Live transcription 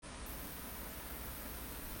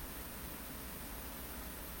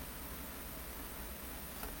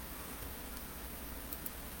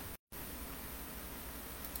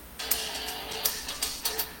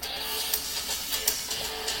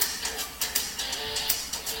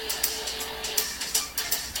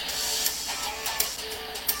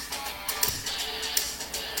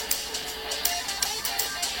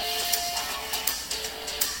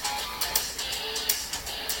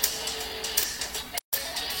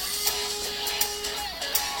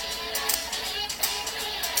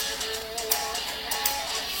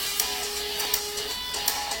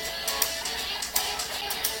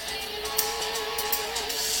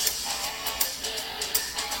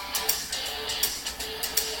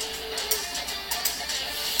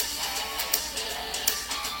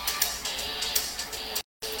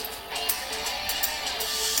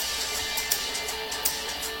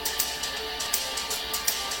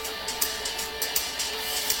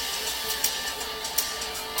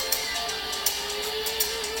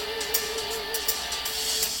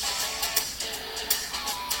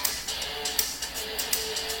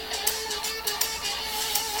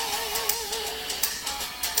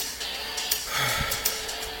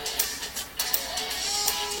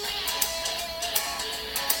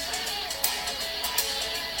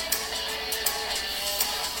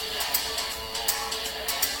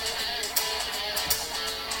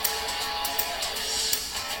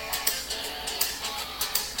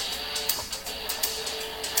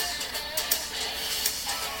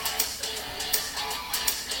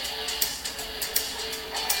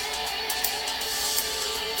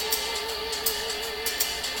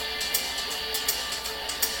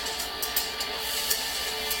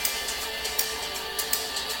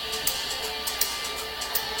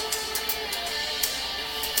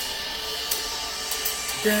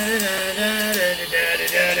Come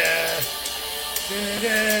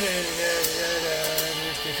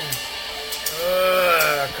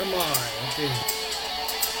on. Okay.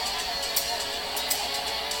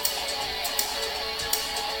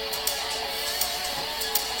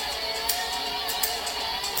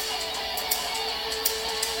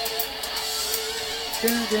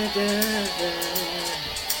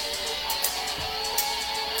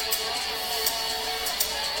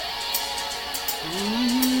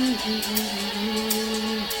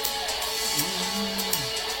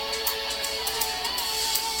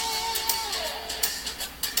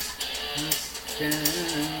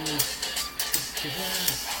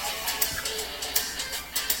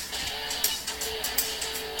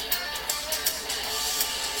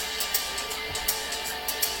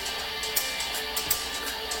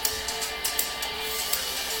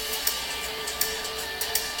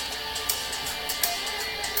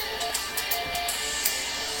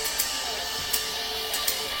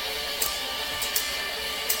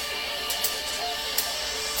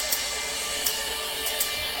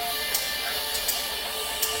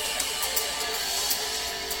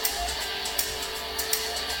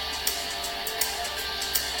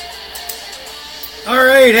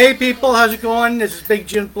 Alright, hey people, how's it going? This is Big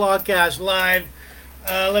Jims Blogcast live.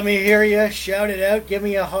 Let me hear you. Shout it out. Give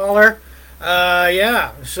me a holler.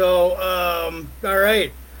 Yeah, so,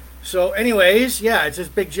 alright. So, anyways, yeah, it's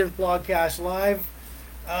just Big Jims Blogcast live.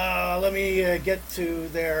 Let me get to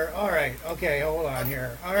there. Alright, okay, hold on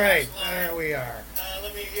here. Alright, there we are.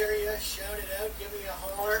 Let me hear you. Shout it out. Give me a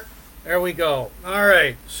holler. There we go.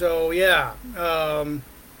 Alright, so, yeah.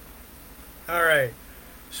 Alright.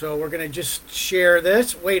 So we're going to just share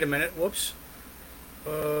this. Wait a minute. Whoops.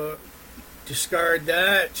 Discard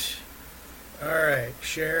that. All right.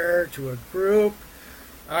 Share to a group.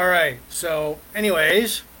 All right. So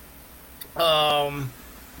anyways. Okay.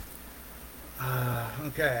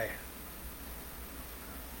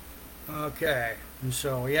 Okay. And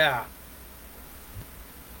so, yeah.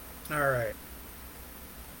 All right.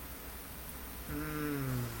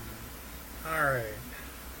 All right.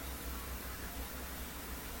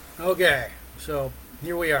 Okay, so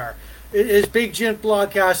here we are. It is Big Jims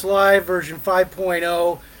Blogcast Live, version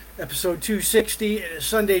 5.0, episode 260. It is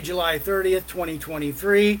Sunday, July 30th,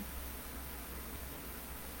 2023.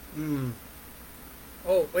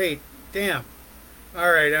 Oh, wait, damn.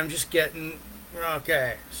 All right, I'm just getting...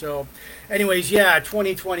 Okay, so anyways, yeah,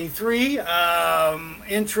 2023.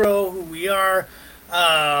 Intro, who we are.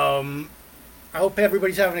 I hope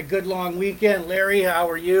everybody's having a good long weekend. Larry, how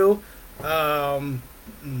are you?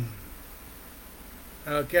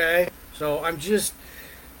 Okay, so I'm just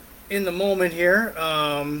in the moment here.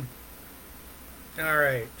 All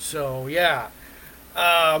right, so yeah,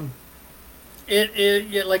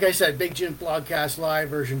 it like I said, Big Jims Blogcast Live,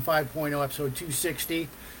 version 5.0, episode 260.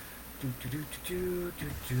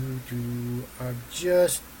 I'm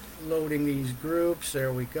just loading these groups.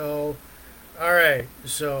 There we go. All right,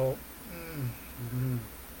 so.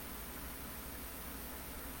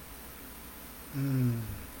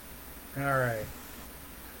 All right.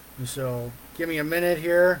 So, give me a minute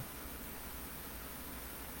here.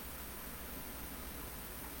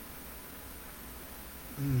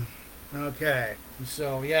 Okay.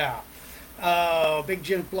 So, yeah. Big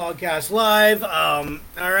Jims Blogcast Live. All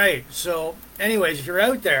right. So, anyways, if you're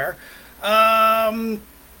out there,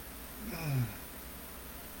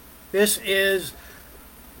 this is...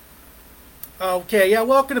 Okay, yeah,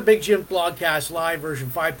 welcome to Big Jims Blogcast Live,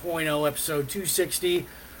 version 5.0, episode 260.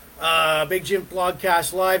 Big Jims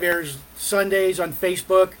Blogcast Live airs Sundays on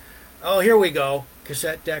Facebook. Oh, here we go.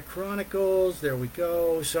 Cassette Deck Chronicles. There we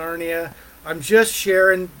go. Sarnia. I'm just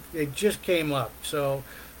sharing. It just came up. So,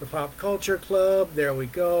 the Pop Culture Club. There we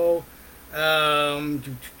go.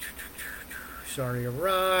 Sarnia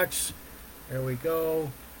Rocks. There we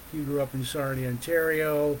go. You grew up in Sarnia,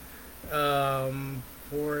 Ontario.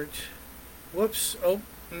 Port... Whoops. Oh.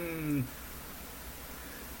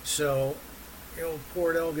 So,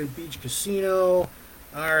 Port Elgin Beach Casino.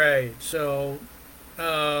 All right. So,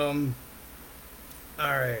 all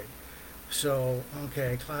right. So,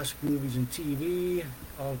 okay. Classic movies and TV.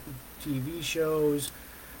 All TV shows.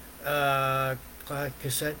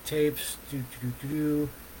 Cassette tapes.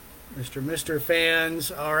 Mr.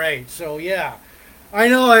 Fans. All right. So, yeah. I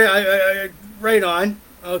know. I right on.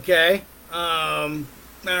 Okay.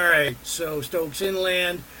 All right, so Stokes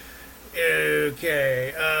Inland,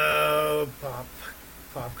 okay,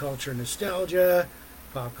 pop culture nostalgia,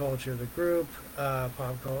 pop culture the group, oh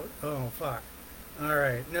fuck, all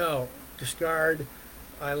right, no, discard,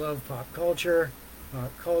 I love pop culture,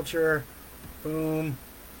 boom,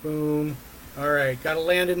 boom, All right, got to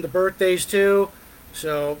land in the birthdays too.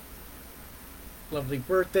 So, lovely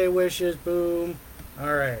birthday wishes. Boom.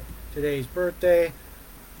 All right, today's birthday.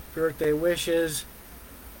 Birthday wishes.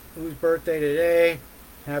 Whose birthday today?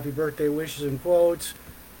 Happy birthday wishes in quotes.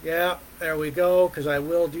 Yeah, there we go, because I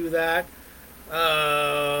will do that.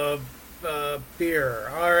 Beer.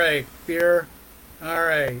 All right, beer. All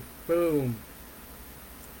right, boom.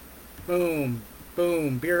 Boom.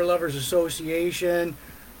 Boom. Beer Lovers Association.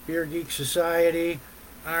 Beer Geek Society.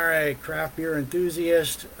 All right, craft beer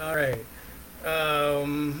enthusiast. All right.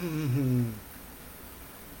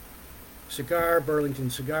 Cigar, Burlington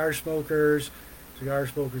Cigar Smokers. Cigar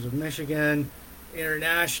Smokers of Michigan.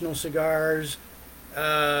 International Cigars.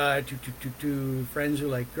 Friends who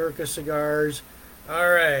like Gurkha cigars.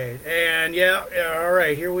 All right, and yeah, all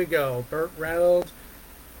right, here we go. Burt Reynolds.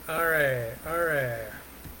 All right, okay,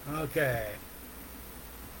 okay.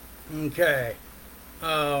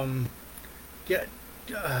 Get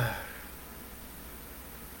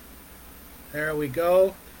there we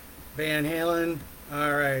go. Van Halen.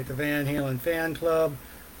 All right, the Van Halen fan club.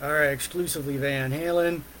 All right, exclusively Van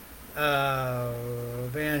Halen.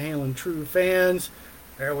 Van Halen true fans.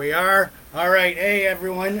 There we are. All right, hey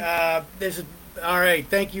everyone. This is all right.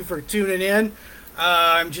 Thank you for tuning in.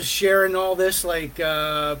 I'm just sharing all this, like,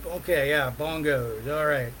 okay, yeah, bongos. All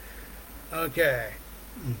right, okay.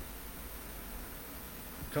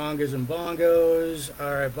 Congas and bongos.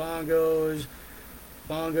 All right, bongos,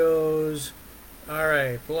 bongos. All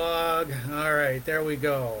right, blog. All right, there we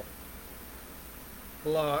go.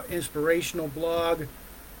 Blog, inspirational blog.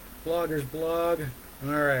 Blogger's blog.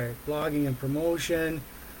 All right, blogging and promotion.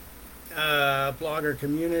 Blogger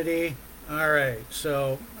community. All right,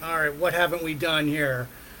 so, all right, what haven't we done here?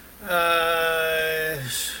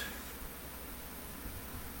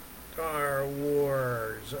 Star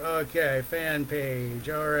Wars. Okay, fan page.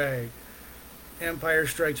 All right. Empire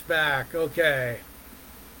Strikes Back. Okay.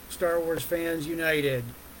 Star Wars Fans United.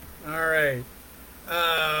 All right.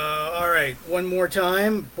 All right, one more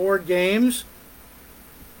time. Board games.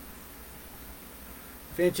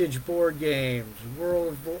 Vintage board games. World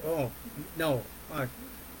of... Oh, no.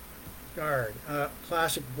 Guard.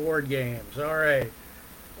 Classic board games. All right.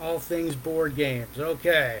 All things board games.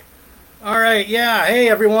 Okay. All right. Yeah. Hey,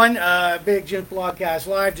 everyone. Big Jims Blogcast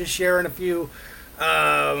Live. Just sharing a few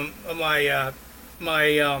of my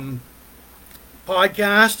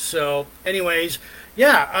podcasts. So, anyways,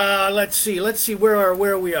 yeah. Let's see where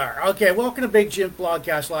we are. Okay. Welcome to Big Jims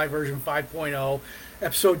Blogcast Live version 5.0.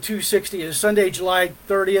 Episode 260 is Sunday, July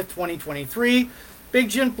 30th, 2023. Big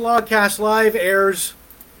Jims Blogcast Live airs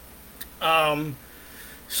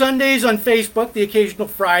Sundays on Facebook, the occasional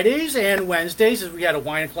Fridays, and Wednesdays, as we had a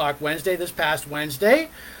Wine O'Clock Wednesday this past Wednesday.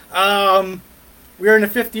 We are in the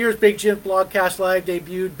 5th year as Big Jims Blogcast Live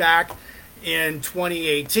debuted back in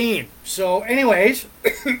 2018. So, anyways,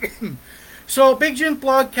 so Big Jims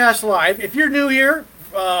Blogcast Live, if you're new here,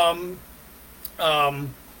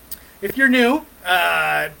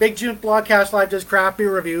 Big Jims Blogcast Live does craft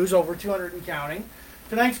beer reviews, over 200 and counting.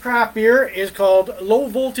 Tonight's craft beer is called Low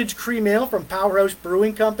Voltage Cream Ale from Powerhouse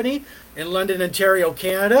Brewing Company in London, Ontario,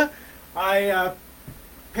 Canada. I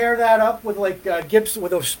pair that up with with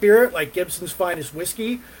a spirit like Gibson's Finest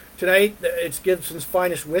Whiskey. Tonight it's Gibson's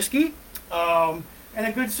Finest Whiskey and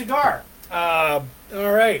a good cigar. All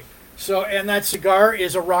right. So, and that cigar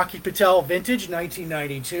is a Rocky Patel Vintage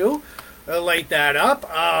 1992. Light that up.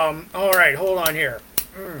 All right, hold on here.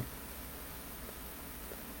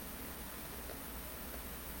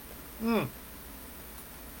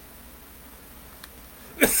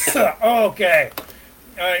 Okay.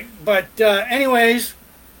 All right, but anyways,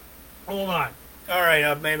 hold on. All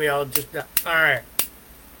right, maybe I'll just. All right.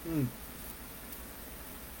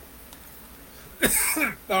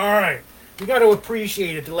 All right. You got to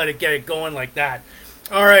appreciate it to let it get it going like that.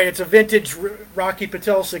 All right, it's a vintage Rocky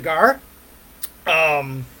Patel cigar.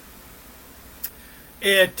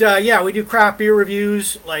 We do craft beer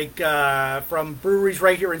reviews, like from breweries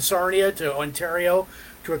right here in Sarnia to Ontario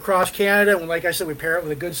to across Canada. And like I said, we pair it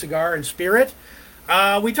with a good cigar and spirit.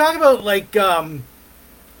 We talk about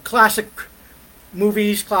classic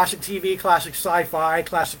movies, classic TV, classic sci-fi,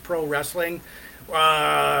 classic pro wrestling,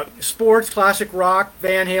 sports, classic rock,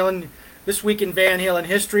 Van Halen. This week in Van Halen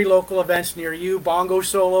history, local events near you, bongo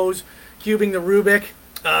solos, cubing the Rubick.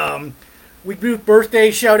 We do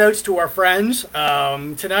birthday shout-outs to our friends.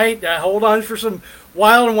 Tonight, hold on for some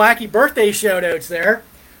wild and wacky birthday shout-outs there.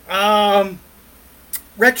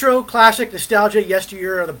 Retro, classic, nostalgia,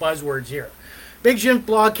 yesteryear are the buzzwords here. Big Jims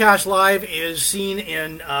Blogcast Live is seen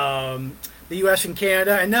in the US and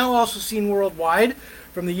Canada, and now also seen worldwide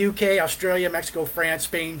from the UK, Australia, Mexico, France,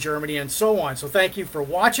 Spain, Germany, and so on. So thank you for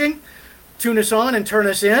watching. Tune us on and turn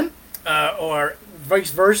us in, or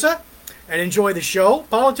vice versa, and enjoy the show.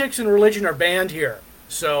 Politics and religion are banned here.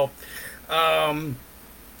 So,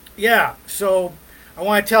 yeah, so I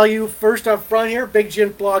want to tell you first up front here, Big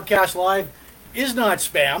Jims Blogcast Live is not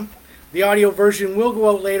spam. The audio version will go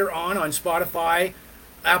out later on Spotify,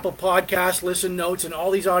 Apple Podcasts, Listen Notes, and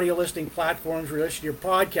all these audio listening platforms where you listen to your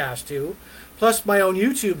podcast to, plus my own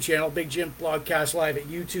YouTube channel, Big Jims Blogcast Live at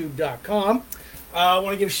youtube.com. I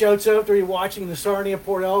want to give shouts out to you watching the Sarnia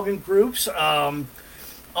Port Elgin groups,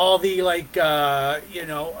 all the,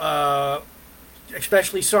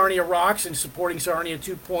 especially Sarnia Rocks and supporting Sarnia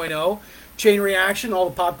 2.0, Chain Reaction, all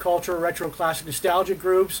the pop culture, retro classic nostalgia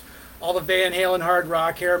groups, all the Van Halen, hard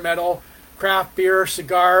rock, hair metal, craft beer,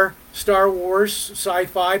 cigar, Star Wars,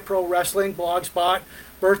 sci-fi, pro wrestling, Blogspot,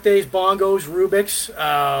 birthdays, Bongos, Rubick's,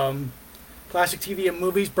 classic TV and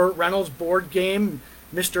movies, Burt Reynolds, board game,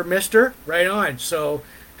 Mr. Right on. So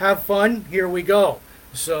have fun. Here we go.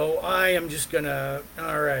 So I am just gonna.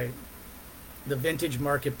 All right. The Vintage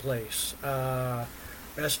Marketplace.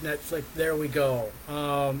 Best Netflix. There we go.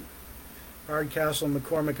 Hardcastle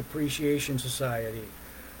McCormick Appreciation Society.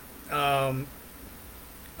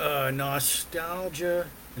 Nostalgia.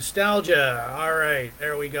 All right.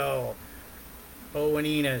 There we go. Owen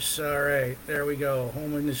Enos. All right. There we go.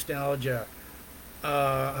 Home of Nostalgia.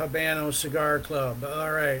 Habano Cigar Club.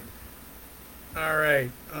 All right.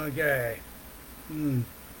 Okay.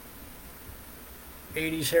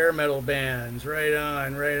 80s hair metal bands. Right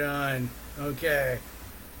on. Okay.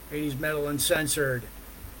 80s metal uncensored.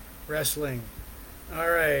 Wrestling.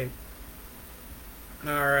 All right.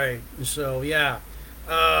 So, yeah.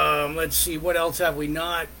 Let's see. What else have we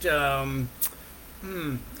not?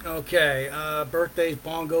 Okay. Birthdays,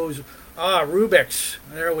 Bongos. Rubick's.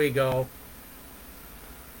 There we go.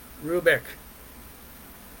 Rubik's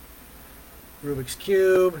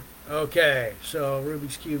Cube. Okay, so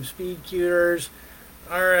Rubik's Cube Speed Cuters.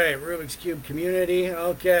 All right, Rubik's Cube Community.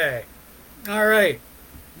 Okay. All right.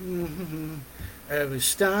 It was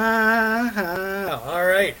style. All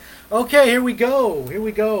right. Okay, here we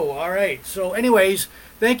go. All right. So anyways,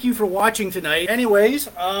 thank you for watching tonight. Anyways,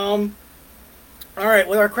 all right,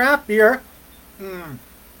 with our craft beer.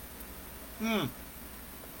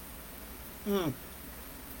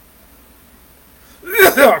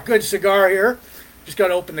 Good cigar here. Just got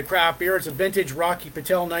to open the craft beer. It's a vintage Rocky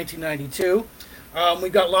Patel 1992.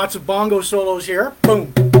 We've got lots of bongo solos here.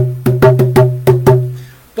 Boom.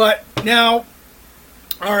 But now,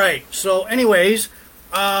 all right. So, anyways,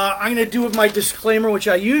 I'm going to do with my disclaimer, which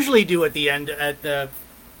I usually do at the end, at the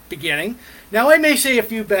beginning. Now, I may say a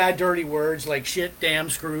few bad, dirty words like shit, damn,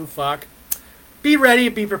 screw, fuck. Be ready,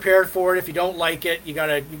 be prepared for it. If you don't like it, you got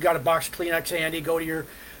a box of Kleenex handy. Go to your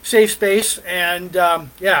safe space, and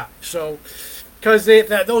yeah. So, because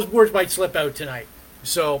those words might slip out tonight.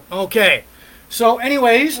 So, okay. So,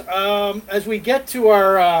 anyways, as we get to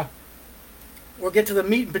our, we'll get to the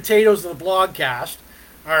meat and potatoes of the blogcast.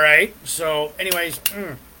 All right. So, anyways.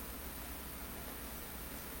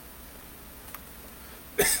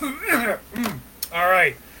 All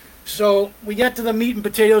right. So we get to the meat and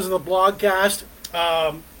potatoes of the blogcast.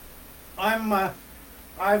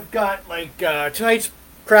 I've got tonight's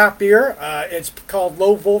craft beer. It's called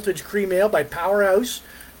Low Voltage Cream Ale by Powerhouse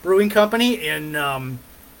Brewing Company in London,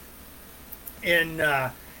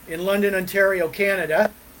 Ontario,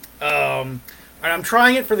 Canada. And I'm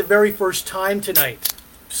trying it for the very first time tonight.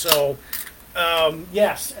 So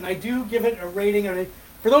yes, and I do give it a rating of it.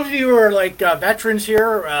 For those of you who are veterans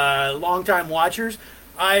here, long-time watchers,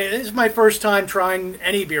 this is my first time trying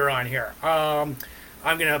any beer on here. I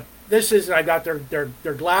got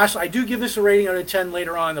their glass. I do give this a rating out of 10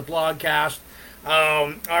 later on in the blogcast.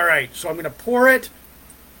 All right, so I'm gonna pour it.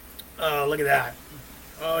 Look at that.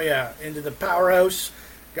 Oh yeah, into the Powerhouse.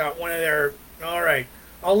 Got one of their. All right,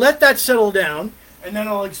 I'll let that settle down, and then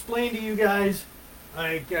I'll explain to you guys,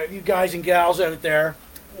 you guys and gals out there,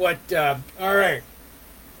 what. All right.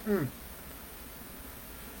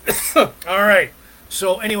 All right.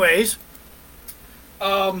 So, anyways,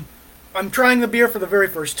 I'm trying the beer for the very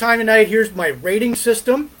first time tonight. Here's my rating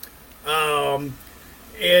system.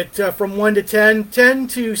 It from 1 to 10, 10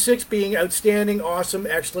 to 6 being outstanding, awesome,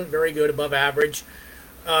 excellent, very good, above average.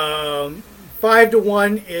 5 to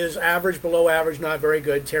 1 is average, below average, not very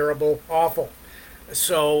good, terrible, awful.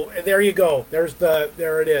 So there you go. There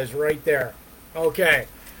it is, right there. Okay.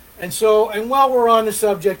 And while we're on the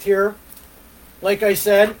subject here, like I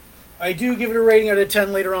said, I do give it a rating out of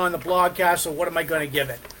 10 later on in the blogcast, so what am I going to give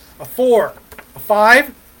it? A 4, a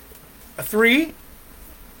 5, a 3,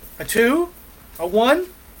 a 2, a 1,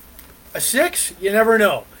 a 6. You never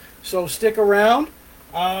know. So stick around.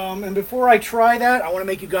 And before I try that, I want to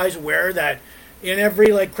make you guys aware that in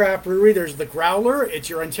every craft brewery, there's the Growler. It's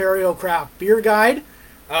your Ontario craft beer guide.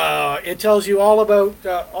 It tells you all about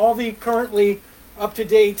all the currently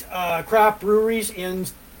up-to-date craft breweries in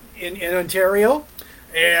Ontario,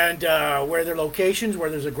 and where their locations, where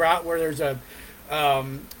there's a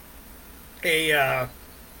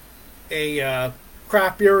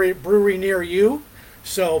craft brewery near you.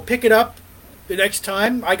 So pick it up the next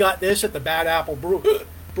time. I got this at the Bad Apple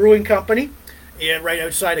Brewing Company, right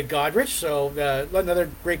outside of Godrich. So another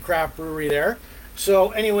great craft brewery there.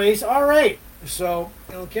 So anyways, all right. So,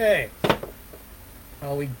 okay.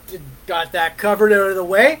 Well, we got that covered out of the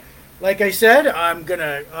way. Like I said, I'm going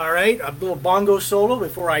to, all right, a little bongo solo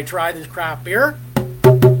before I try this craft beer.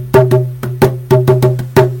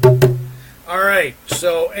 All right.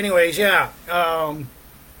 So, anyways, yeah.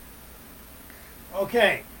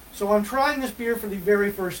 Okay. So, I'm trying this beer for the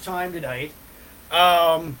very first time tonight.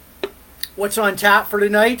 What's on tap for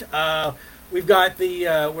tonight? We've got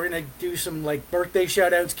we're going to do some birthday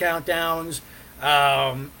shout-outs, countdowns.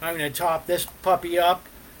 I'm going to top this puppy up.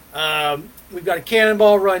 We've got a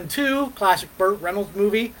Cannonball Run 2, classic Burt Reynolds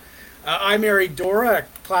movie. I Married Dora, a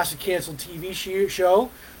classic canceled TV show.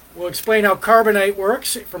 We'll explain how Carbonite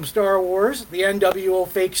works from Star Wars, the NWO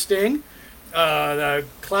fake sting, the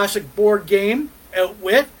classic board game,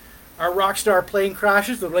 Outwit, our Rockstar plane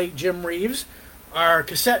crashes, the late Jim Reeves, our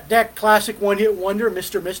cassette deck classic one-hit wonder,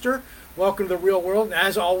 Mr. Mister, Welcome to the Real World, and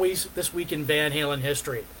as always, this week in Van Halen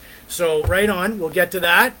history. So, right on, we'll get to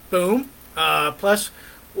that. Boom. Plus,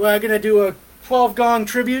 we're going to do a 12 gong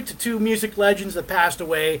tribute to 2 music legends that passed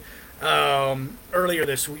away earlier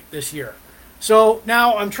this year. So,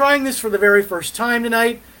 now I'm trying this for the very first time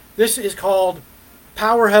tonight. This is called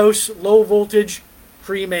Powerhouse Low Voltage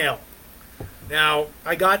Cream Ale. Now,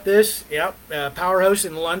 I got this, Powerhouse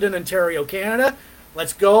in London, Ontario, Canada.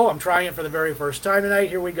 Let's go. I'm trying it for the very first time tonight.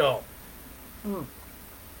 Here we go.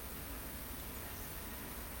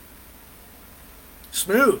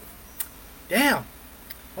 Smooth. Damn.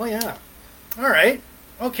 Oh, yeah. All right.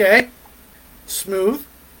 Okay. Smooth.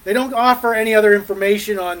 They don't offer any other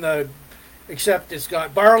information on except it's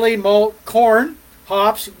got barley, malt, corn,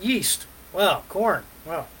 hops, yeast. Well, corn.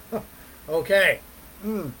 Well, okay.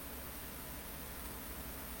 All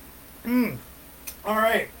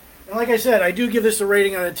right. And like I said, I do give this a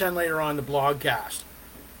rating out of 10 later on the blogcast.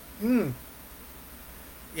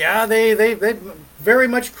 Yeah, they very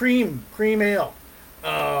much cream ale.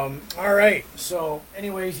 All right. So,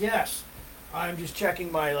 anyways, yes, I'm just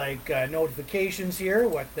checking my notifications here.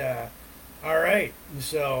 All right.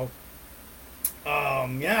 So,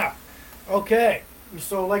 yeah. Okay.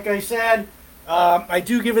 So, like I said, I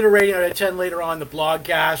do give it a rating out of 10 later on the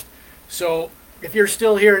blogcast. So, if you're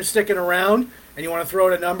still here and sticking around and you want to throw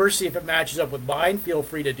out a number, see if it matches up with mine, feel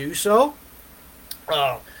free to do so.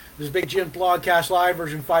 This is Big Jims Blogcast Live,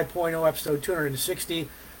 version 5.0, episode 260,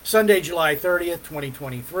 Sunday, July 30th,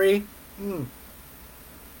 2023.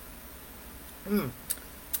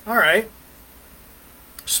 All right.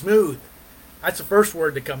 Smooth. That's the first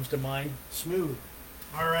word that comes to mind. Smooth.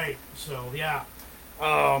 All right. So, yeah.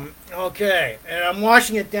 Okay. And I'm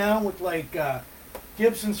washing it down with,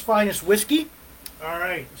 Gibson's Finest Whiskey. All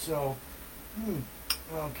right. So,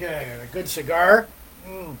 okay. A good cigar.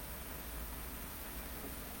 Oh.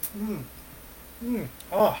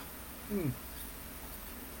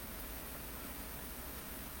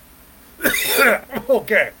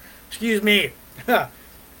 Okay. Excuse me.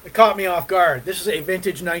 It caught me off guard. This is a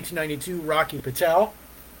vintage 1992 Rocky Patel.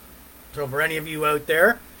 So for any of you out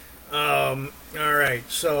there, all right.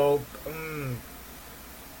 So,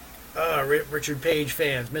 Richard Page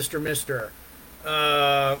fans, Mr. Mister,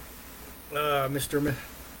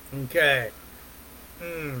 okay.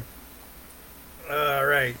 All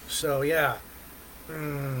right. So yeah.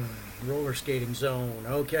 Roller skating zone.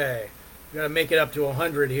 Okay. We gotta make it up to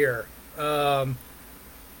 100 here.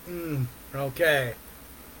 Okay.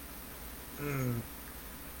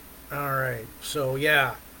 All right. So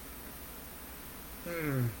yeah.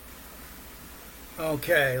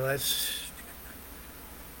 Okay. Let's.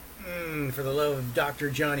 For the love of Dr.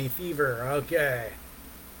 Johnny Fever. Okay.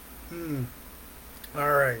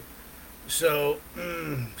 All right. So,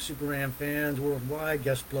 Superman fans worldwide,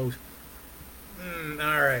 guest blows.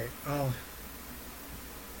 All right. Oh.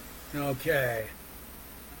 Okay.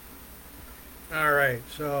 All right.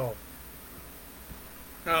 So.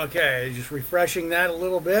 Okay, just refreshing that a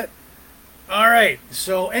little bit. All right.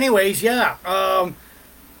 So, anyways, yeah.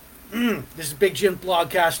 This is Big Jims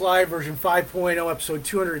Blogcast Live, version 5.0, episode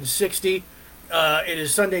 260. It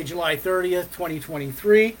is Sunday, July 30th,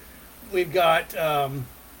 2023. We got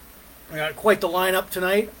quite the lineup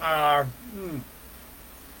tonight. All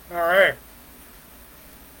right.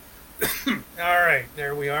 All right,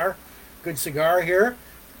 there we are. Good cigar here.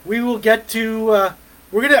 We will get to,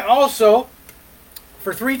 we're going to also,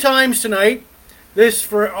 for 3 times tonight, this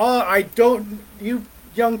for all, you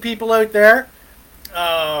young people out there,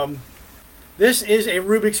 this is a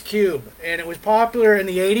Rubik's Cube, and it was popular in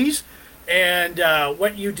the 80s, and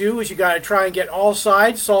what you do is you got to try and get all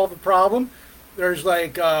sides, solve the problem. There's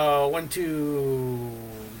like 1, 2,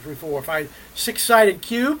 3, 4, 5, 6-sided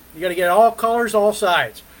cube. You got to get all colors, all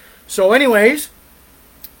sides. So anyways,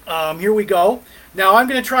 here we go. Now I'm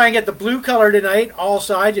going to try and get the blue color tonight, all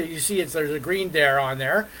sides. You see there's a green there on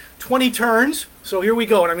there. 20 turns, so here we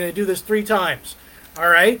go, and I'm going to do this 3 times. All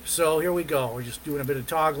right, so here we go. We're just doing a bit of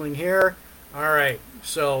toggling here. All right,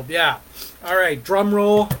 so yeah. All right, drum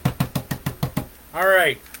roll. All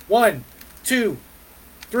right, 1, 2,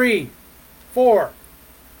 3, 4,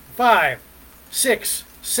 5, 6,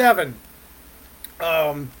 7,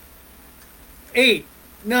 8,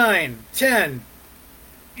 9, 10,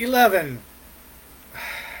 11,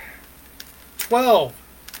 12,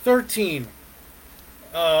 13,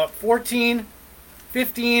 14,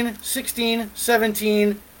 15, 16,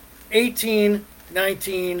 17, 18,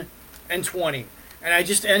 19, and 20. And I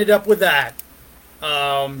just ended up with that.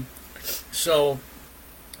 So,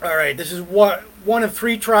 all right, this is one of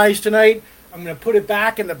 3 tries tonight. I'm going to put it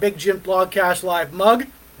back in the Big Jims Blogcast Live mug.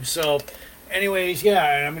 So, anyways,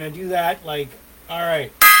 yeah, and I'm going to do that like, all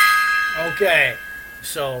right. Okay,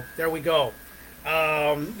 so there we go.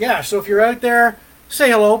 Yeah, so if you're out there, say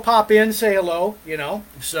hello, pop in, say hello, you know.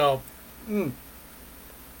 So,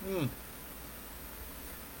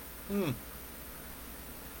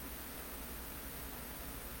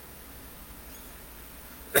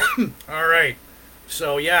 all right.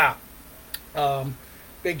 So yeah,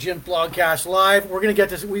 Big Jims Blogcast Live. We're gonna get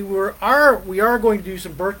this. We are going to do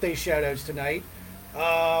some birthday shout outs tonight.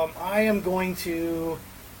 I am going to.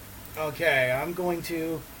 Okay, I'm going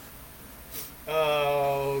to.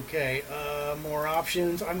 Okay, more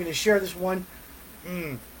options. I'm going to share this one.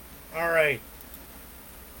 All right.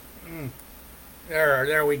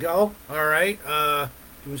 There we go. All right.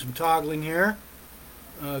 Doing some toggling here.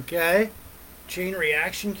 Okay. Chain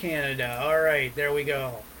Reaction Canada. All right. There we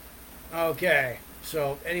go. Okay.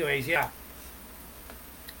 So, anyways, yeah.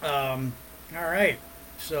 All right.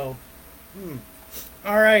 So,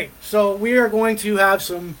 all right. So we are going to have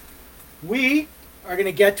some. We are going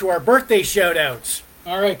to get to our birthday shout outs.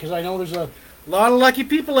 All right, because I know there's a lot of lucky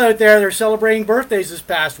people out there that are celebrating birthdays this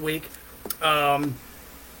past week. All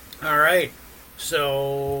right,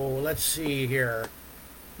 so let's see here.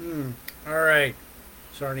 All right,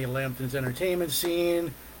 Sarnia Lampton's entertainment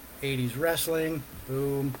scene, 80s wrestling,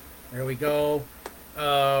 boom, there we go.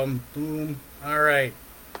 Boom, all right.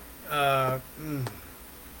 All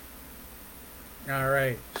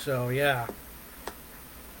right, so yeah.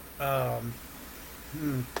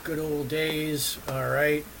 Good old days. All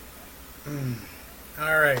right.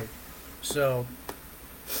 All right. So,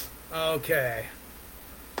 okay.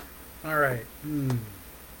 All right.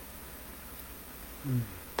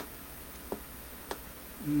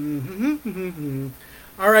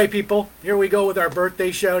 All right, people. Here we go with our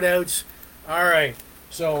birthday shout outs. All right.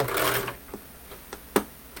 So,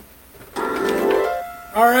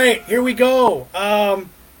 all right. Here we go.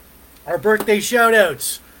 Our birthday shout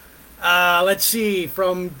outs. Let's see,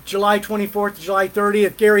 from July 24th to July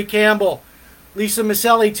 30th, Gary Campbell, Lisa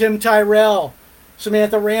Maselli, Tim Tyrell,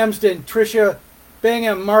 Samantha Ramsden, Tricia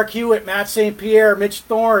Bingham, Mark Hewitt, Matt St. Pierre, Mitch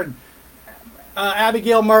Thorne,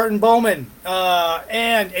 Abigail Martin Bowman,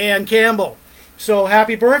 and Ann Campbell. So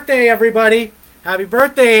happy birthday, everybody. Happy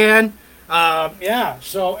birthday, Ann. Yeah,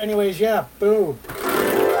 so anyways, yeah, boom.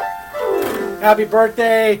 Happy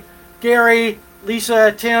birthday, Gary,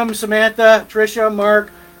 Lisa, Tim, Samantha, Tricia,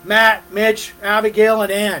 Mark, Matt, Mitch, Abigail,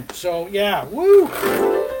 and Ann. So, yeah, woo!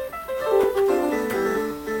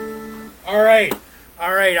 All right.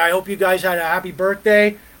 All right, I hope you guys had a happy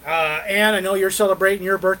birthday. Ann, I know you're celebrating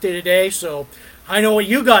your birthday today, so I know what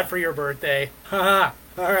you got for your birthday. Haha.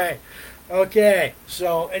 All right. Okay.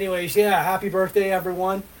 So, anyways, yeah, happy birthday,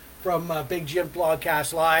 everyone, from Big Jims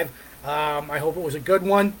Blogcast Live. I hope it was a good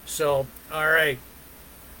one. So, all right.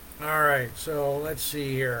 All right. So, let's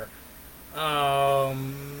see here. All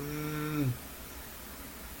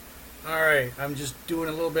right, I'm just doing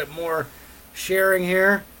a little bit more sharing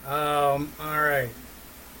here. All right,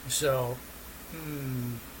 so,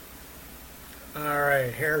 all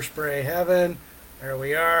right, Hairspray Heaven, There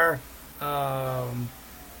we are. Um,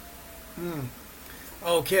 hmm.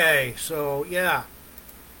 Okay, so yeah.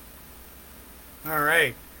 All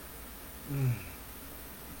right. Mm.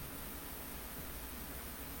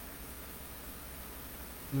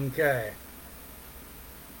 Okay.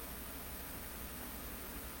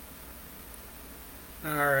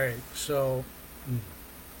 All right. So. Mm.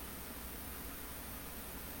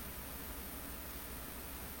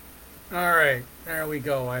 All right. There we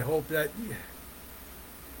go. I hope that.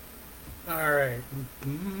 All right.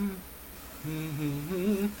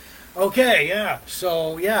 Okay. Yeah.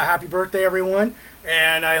 So yeah. Happy birthday, everyone,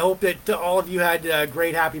 and I hope that all of you had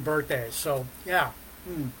great happy birthdays. So yeah.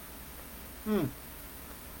 Mm. Mm.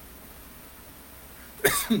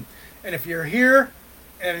 And if you're here,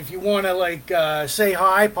 and if you want to like say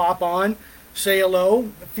hi, pop on, say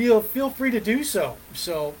hello, feel free to do so.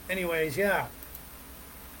 So, anyways, yeah.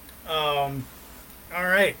 Um, all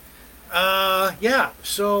right. Yeah.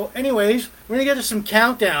 So, anyways, we're gonna get to some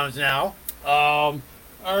countdowns now. All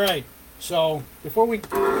right. So before we,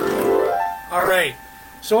 all right.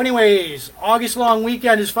 So, anyways, August long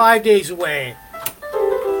weekend is 5 days away.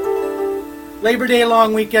 Labor Day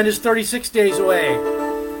long weekend is 36 days away.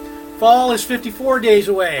 Fall is 54 days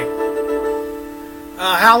away.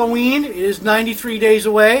 Halloween is 93 days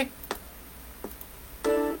away.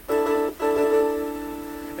 And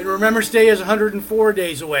Remembrance Day is 104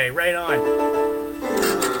 days away. Right on.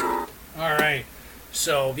 All right.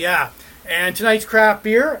 So, yeah. And tonight's craft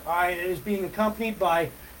beer is being accompanied by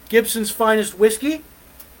Gibson's Finest Whiskey.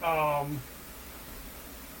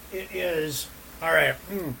 It is... All right.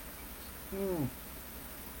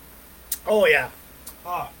 Oh, yeah.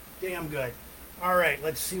 Oh, damn good. All right,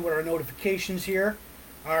 let's see what our notifications here.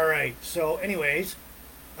 All right, so anyways,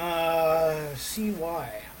 CY.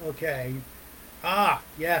 Okay. Ah,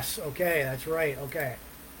 yes. Okay, that's right. Okay,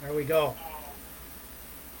 there we go.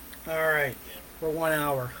 All right, for 1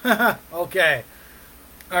 hour. Okay.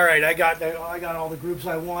 All right, I got all the groups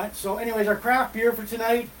I want. So, anyways, our craft beer for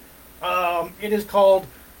tonight. It is called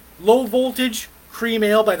Low Voltage Cream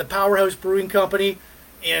Ale by the Powerhouse Brewing Company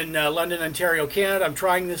in London, Ontario, Canada. I'm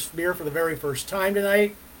trying this beer for the very first time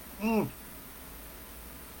tonight.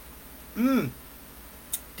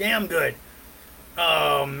 Damn good.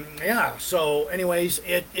 Yeah, so anyways,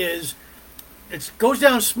 it goes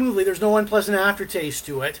down smoothly. There's no unpleasant aftertaste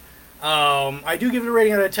to it. I do give it a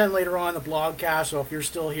rating out of 10 later on in the blogcast, so if you're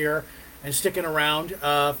still here and sticking around,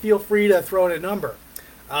 feel free to throw in a number.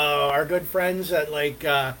 Our good friends at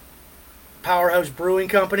Powerhouse Brewing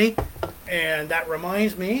Company. And that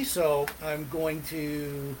reminds me, so I'm going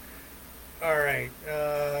to... Alright.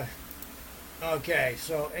 Okay,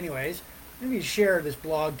 so anyways, let me share this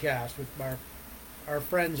blogcast with our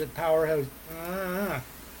friends at Powerhouse.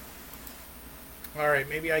 Alright,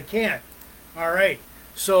 maybe I can't. Alright,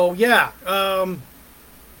 so yeah.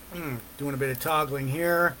 Doing a bit of toggling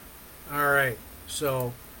here. Alright,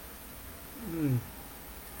 so...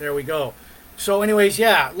 there we go. So anyways,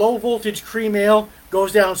 yeah, low voltage cream ale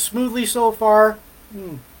goes down smoothly so far.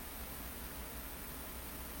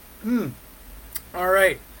 All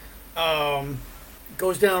right.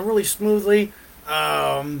 Goes down really smoothly.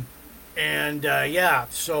 Yeah,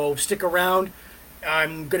 so stick around.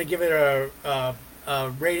 I'm going to give it a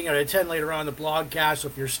rating out of 10 later on in the blogcast, so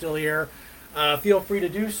if you're still here, feel free to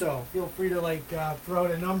do so. Feel free to throw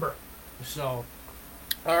out a number. So,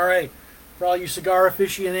 all right. For all you cigar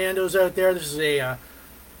aficionados out there, this is a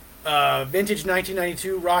vintage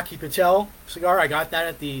 1992 Rocky Patel cigar. I got that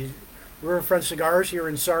at the Riverfront Cigars here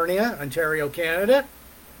in Sarnia, Ontario, Canada.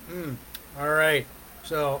 All right.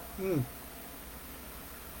 So,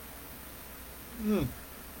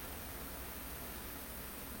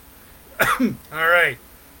 all right.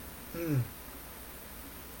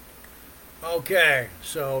 Okay.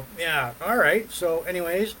 So, yeah. All right. So,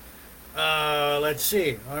 anyways, let's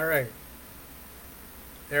see. All right.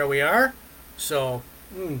 There we are. So,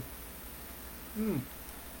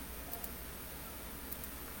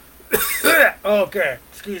 okay,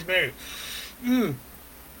 excuse me.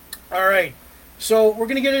 All right. So we're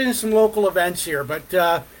going to get into some local events here, but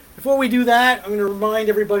before we do that, I'm going to remind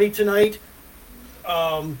everybody tonight,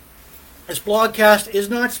 this blogcast is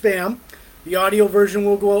not spam. The audio version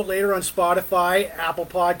will go out later on Spotify, Apple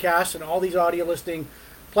Podcasts, and all these audio listening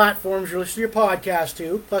platforms you listen to your podcast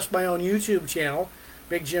to, plus my own YouTube channel,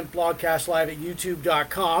 Big Jims Blogcast live at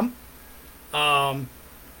youtube.com. I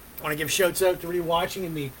want to give shouts out to everybody watching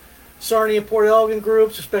in the Sarnia Port Elgin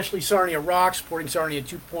groups, especially Sarnia Rock, supporting Sarnia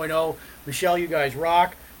 2.0. Michelle, you guys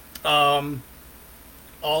rock.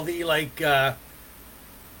 All the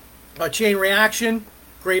Chain Reaction,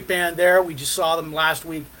 great band there. We just saw them last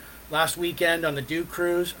week last weekend on the Duke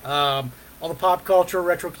cruise. All the pop culture,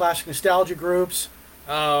 retro classic nostalgia groups.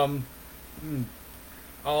 Um,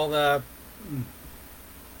 all the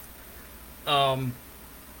um,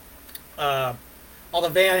 uh, all the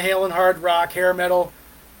Van Halen, hard rock, hair metal,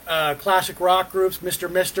 classic rock groups,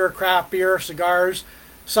 Mister, craft beer, cigars,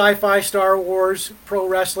 sci-fi, Star Wars, pro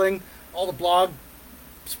wrestling, all the blog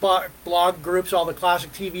groups, all the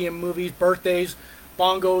classic TV and movies, birthdays,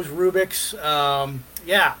 Bongos, Rubick's,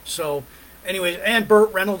 yeah. So, anyways, and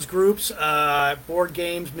Burt Reynolds groups, board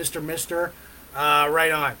games, Mister,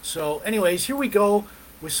 right on. So, anyways, here we go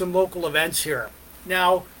with some local events here.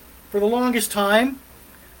 Now, for the longest time,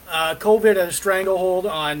 COVID had a stranglehold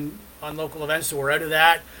on local events, so we're out of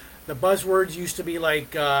that. The buzzwords used to be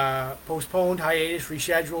like postponed, hiatus,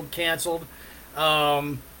 rescheduled, canceled.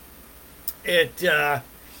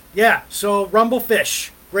 Yeah, so Rumblefish,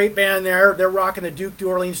 great band there. They're rocking the Duke New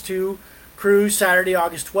Orleans 2 cruise Saturday,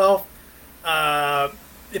 August 12th.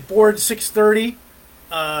 It boards 6:30.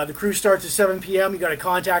 The cruise starts at 7 p.m. You got to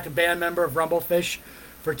contact a band member of Rumblefish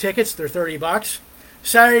for tickets. They're $30.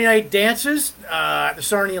 Saturday night dances at the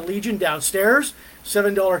Sarnia Legion downstairs.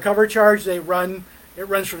 $7 cover charge. It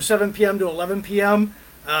runs from 7 p.m. to 11 p.m.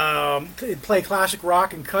 They play classic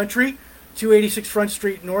rock and country. 286 Front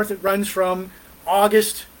Street North. It runs from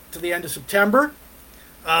August to the end of September.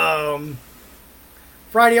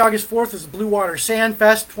 Friday, August 4th is the Blue Water Sand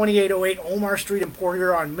Fest, 2808 Omar Street in Port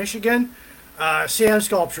Huron, Michigan. Sand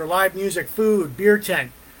sculpture, live music, food, beer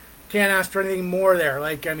tent. Can't ask for anything more there.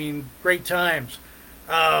 Great times.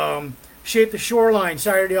 Shape the Shoreline,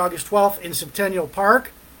 Saturday, August 12th in Centennial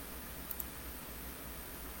Park.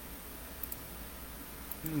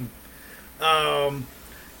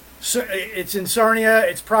 So it's in Sarnia.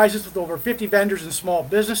 It's prizes with over 50 vendors and small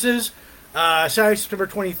businesses. Saturday, September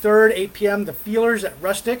 23rd, 8 p.m. The Feelers at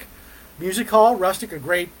Rustic Music Hall. Rustic, a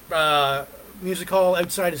great music hall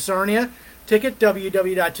outside of Sarnia. Ticket,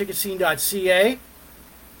 www.ticketscene.ca.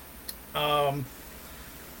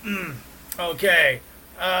 Okay.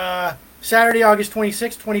 Saturday, August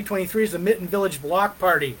 26, 2023 is the Mitten Village Block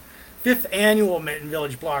Party. 5th annual Mitten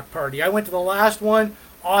Village Block Party. I went to the last one.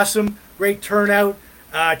 Awesome. Great turnout.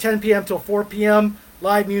 10 p.m. till 4 p.m.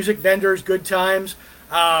 Live music, vendors, good times.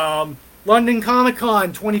 London Comic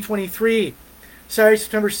Con 2023. Saturday,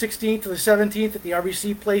 September 16th to the 17th at the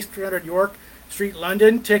RBC Place, 300 York Street,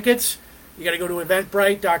 London. Tickets. You got to go to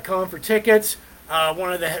eventbrite.com for tickets.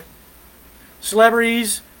 One of the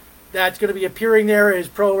celebrities that's going to be appearing there is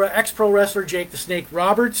ex-pro wrestler Jake the Snake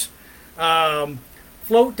Roberts.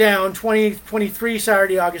 Float Down 2023,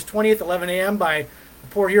 Saturday, August 20th, 11 a.m. by the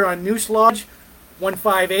Port Huron News Lodge,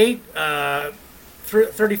 158,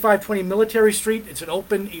 3520 Military Street. It's an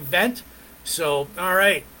open event. So, all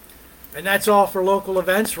right. And that's all for local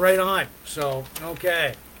events. Right on. So,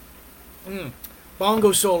 okay.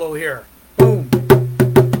 Bongo solo here. Boom.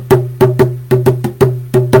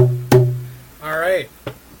 All right.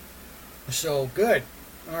 So, good.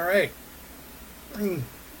 All right.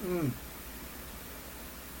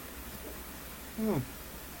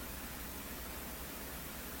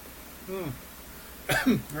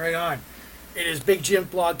 Right on. It is Big Jims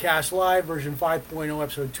Blogcast Live, version 5.0,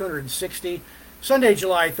 episode 260, Sunday,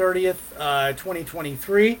 July 30th,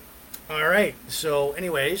 2023. All right. So,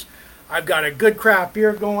 anyways, I've got a good craft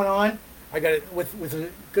beer going on. I got it with a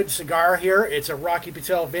good cigar here. It's a Rocky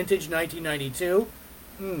Patel Vintage 1992.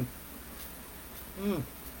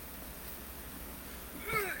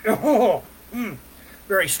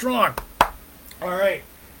 Very strong. All right.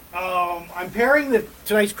 I'm pairing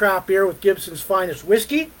tonight's craft beer with Gibson's Finest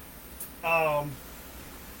Whiskey. All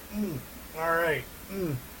right.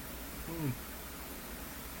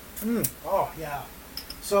 Oh, yeah.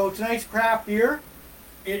 So tonight's craft beer,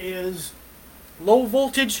 it is Low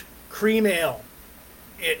Voltage Cream Ale.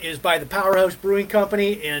 It is by the Powerhouse Brewing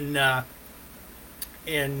Company in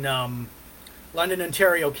London,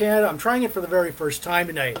 Ontario, Canada. I'm trying it for the very first time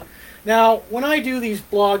tonight. Now, when I do these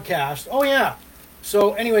blogcasts, oh yeah.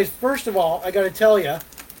 So, anyways, first of all, I got to tell you,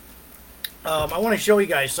 I want to show you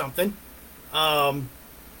guys something. I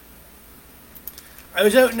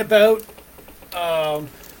was out and about a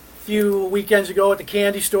few weekends ago at the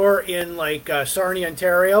candy store in Sarnia,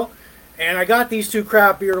 Ontario, and I got these two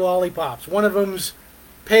craft beer lollipops. One of them's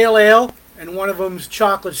pale ale, and one of them's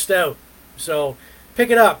chocolate stout. So,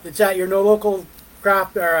 pick it up. It's at your local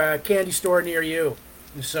craft or candy store near you.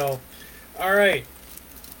 So, all right.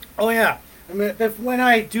 Oh yeah. When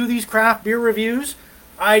I do these craft beer reviews,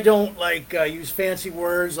 I don't use fancy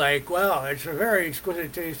words like, well, it's a very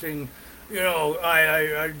exquisite tasting,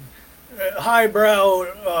 highbrow,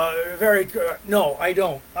 very. No, I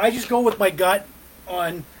don't. I just go with my gut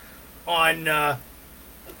on on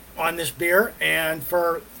this beer, and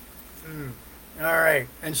for all right,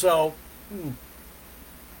 and so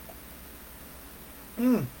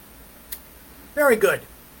very good,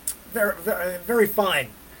 very fine,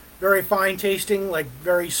 very fine tasting, like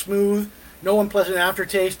very smooth, no unpleasant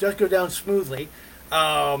aftertaste, does go down smoothly.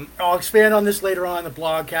 I'll expand on this later on in the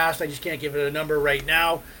blogcast. I just can't give it a number right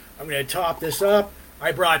now. I'm going to top this up.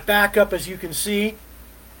 I brought backup, as you can see.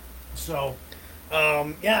 So,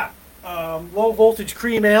 low voltage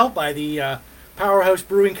cream ale by the Powerhouse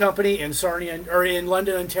Brewing Company in in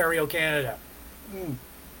London, Ontario, Canada.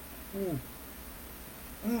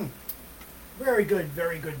 Very good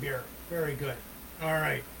beer. Very good. All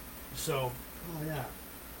right. So,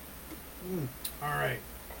 all right.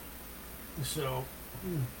 So,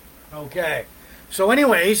 okay. So,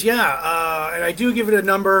 anyways, and I do give it a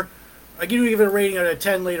number. I do give it a rating out of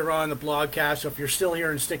 10 later on in the blogcast. So, if you're still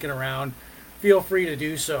here and sticking around, feel free to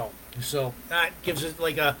do so. So that gives it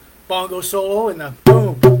like a bongo solo and the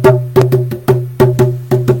boom.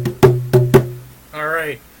 All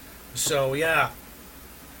right. So a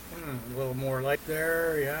little more like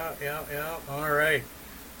there. Yeah. All right.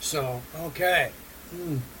 So okay.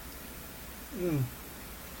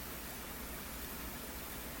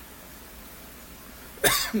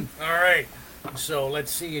 All right. So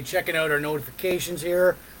let's see. You're checking out our notifications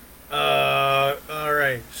here. All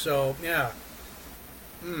right. So yeah.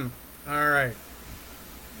 All right.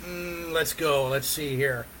 Let's go. Let's see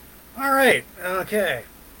here. All right. Okay.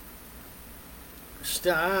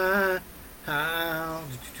 Style.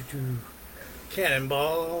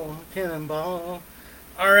 Cannonball.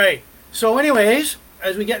 All right. So, anyways,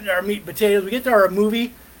 as we get to our meat and potatoes, we get to our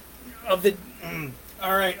movie of the.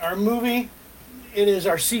 All right, our movie. It is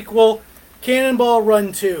our sequel, Cannonball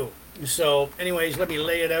Run 2. So, anyways, let me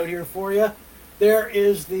lay it out here for you.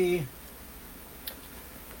 There's the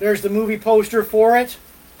movie poster for it.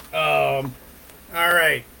 All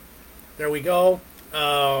right, there we go.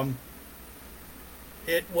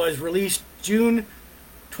 It was released June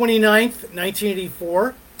 29th,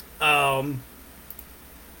 1984.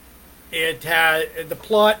 It had the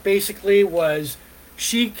plot basically was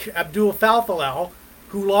Sheikh Abdul Falfalal,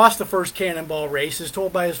 who lost the first cannonball race, is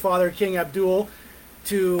told by his father, King Abdul,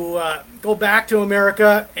 to go back to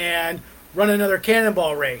America and run another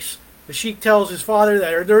cannonball race. The Sheikh tells his father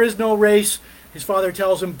that there is no race. His father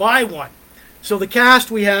tells him, buy one. So the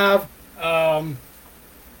cast we have,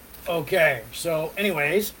 okay, so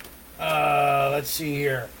anyways, let's see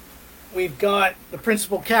here. We've got the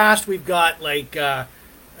principal cast. We've got like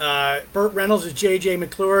Burt Reynolds as J.J.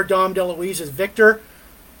 McClure, Dom DeLuise as Victor,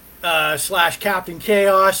 / Captain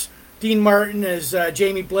Chaos, Dean Martin as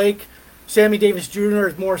Jamie Blake, Sammy Davis Jr.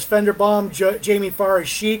 as Morris Fenderbaum, Jamie Farr as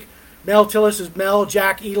Sheik, Mel Tillis as Mel,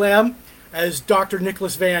 Jack Elam as Dr.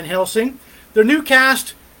 Nicholas Van Helsing. The new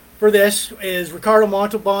cast for this is Ricardo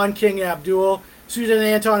Montalban, King Abdul, Susan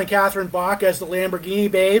Anton and Catherine Bach as the Lamborghini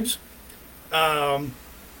Babes,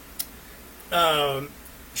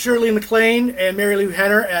 Shirley MacLaine and Mary Lou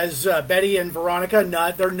Henner as Betty and Veronica,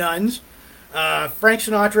 they're nuns. Frank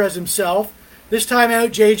Sinatra as himself. This time out,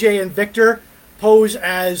 JJ and Victor pose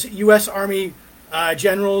as U.S. Army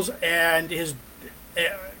generals, and they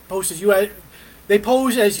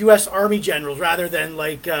pose as U.S. Army generals rather than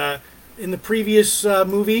like in the previous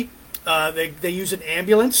movie. They use an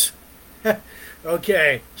ambulance.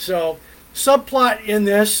 Okay, so subplot in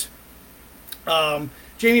this.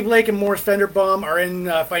 Jamie Blake and Morris Fenderbaum are in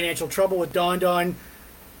financial trouble with Don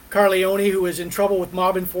Carleone, who is in trouble with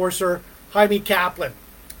mob enforcer Jaime Kaplan.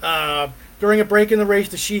 During a break in the race,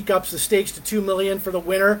 the Sheik ups the stakes to $2 million for the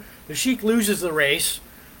winner. The Sheik loses the race.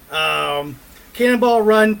 Cannonball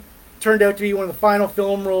Run turned out to be one of the final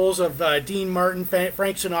film roles of Dean Martin, Frank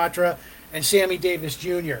Sinatra, and Sammy Davis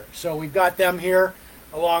Jr. So we've got them here,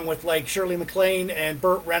 along with like Shirley MacLaine and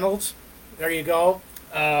Burt Reynolds. There you go.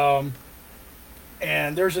 And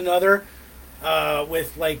there's another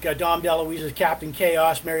with like Dom DeLuise as Captain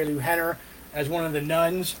Chaos, Mary Lou Henner as one of the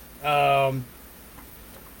nuns. And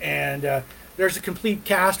there's a complete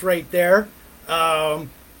cast right there.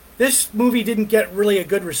 This movie didn't get really a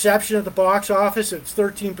good reception at the box office. It's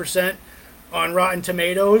 13% on Rotten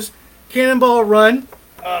Tomatoes. Cannonball Run,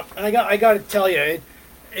 and I got to tell you,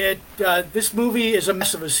 this movie is a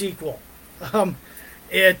mess of a sequel.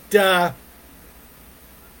 It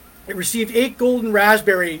received 8 Golden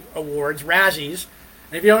Raspberry Awards, Razzies.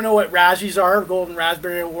 And if you don't know what Razzies are, Golden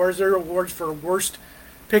Raspberry Awards, they're awards for worst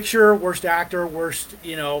picture, worst actor, worst,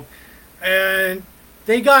 and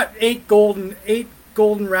they got 8 Golden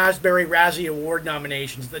Raspberry Razzie Award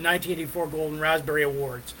nominations, the 1984 Golden Raspberry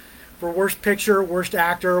Awards, for worst picture, worst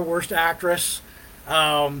actor, worst actress.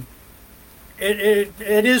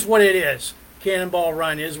 it is what it is. Cannonball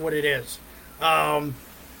Run is what it is.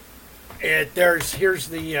 Here's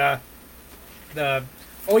the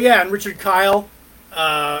oh yeah, and Richard Kyle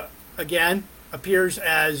again appears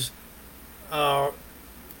as all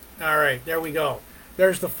right, there we go.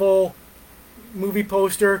 There's the full movie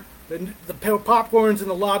poster. The popcorn's in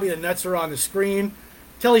the lobby. The nuts are on the screen.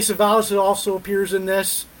 Telly Savalas also appears in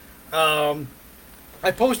this. I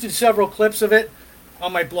posted several clips of it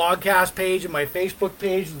on my Blogcast page and my Facebook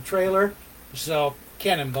page, the trailer. So,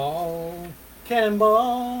 Cannonball,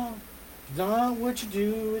 Cannonball, it's not what you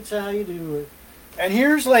do, it's how you do it. And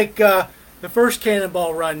here's like the first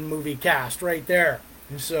Cannonball Run movie cast right there.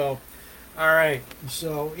 And so, alright,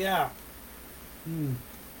 so yeah.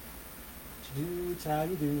 It's how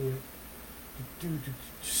you do it.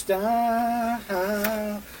 Stop.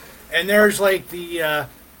 And there's like the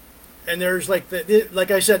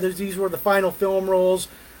like I said, these were the final film roles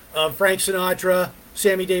of Frank Sinatra,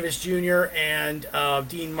 Sammy Davis Jr., and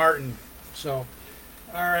Dean Martin. So,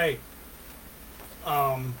 all right.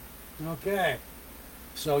 Okay.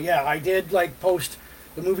 So yeah, I did like post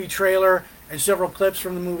the movie trailer and several clips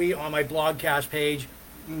from the movie on my Blogcast page.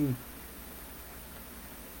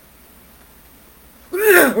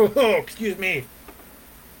 Oh, excuse me.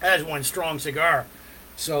 That is one strong cigar.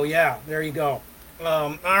 So yeah, there you go.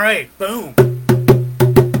 All right, boom.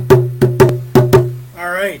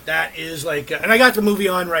 All right, that is like, and I got the movie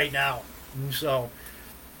on right now. So,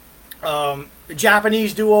 the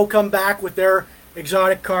Japanese duo come back with their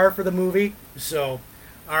exotic car for the movie. So,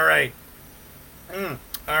 all right. All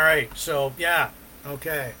right, so yeah,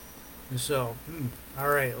 okay. So, all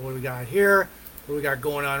right, what do we got here? What we got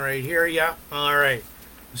going on right here? Yeah, all right.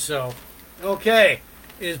 So, okay.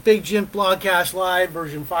 It is Big Jims Blogcast Live,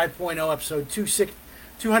 version 5.0, episode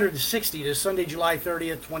 260. This is Sunday, July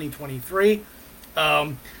 30th, 2023.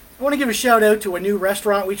 I want to give a shout out to a new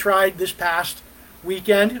restaurant we tried this past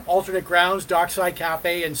weekend, Alternate Grounds, Dockside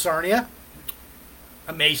Cafe in Sarnia.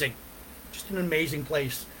 Amazing. Just an amazing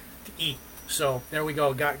place to eat. So, there we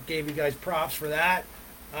go. Gave you guys props for that.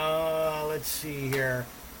 Let's see here.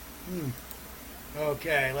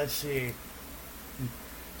 Okay, let's see.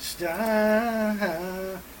 Send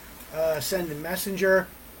a messenger.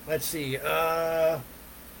 Let's see.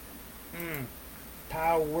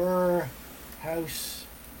 Powerhouse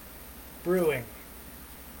Brewing.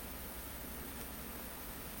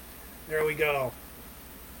 There we go.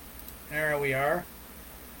 There we are.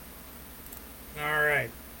 All right.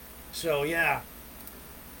 So, yeah.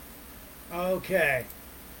 Okay.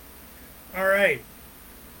 All right.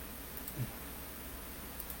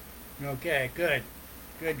 Okay, good.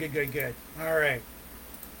 Good. All right.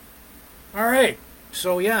 All right.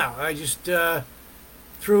 So, yeah, I just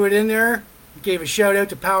threw it in there. Gave a shout out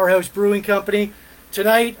to Powerhouse Brewing Company.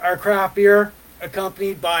 Tonight, our craft beer,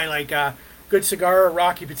 accompanied by like a good cigar,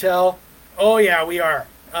 Rocky Patel. Oh, yeah, we are.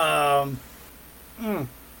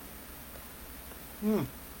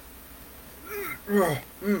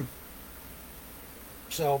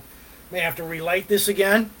 So, may have to relight this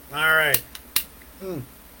again. All right.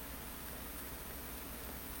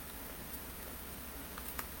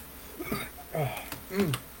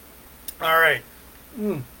 All right.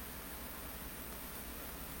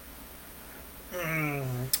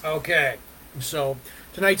 Okay. So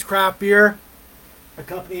tonight's craft beer,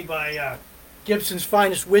 accompanied by Gibson's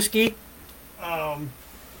Finest Whiskey. All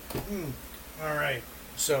right.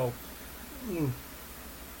 So.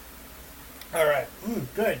 All right.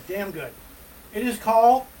 Good. Damn good. It is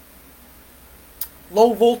called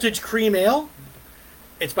Low Voltage Cream Ale.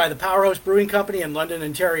 It's by the Powerhouse Brewing Company in London,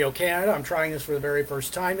 Ontario, Canada. I'm trying this for the very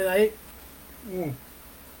first time tonight.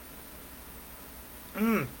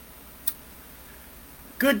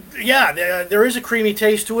 Good. Yeah, there is a creamy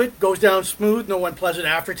taste to it. Goes down smooth. No unpleasant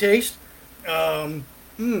aftertaste. Oh,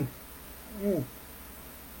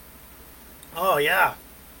 yeah.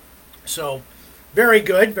 So, very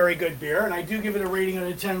good beer. And I do give it a rating out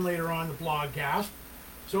of 10 later on in the blogcast.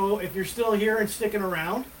 So, if you're still here and sticking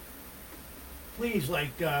around, please,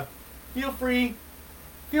 like, feel free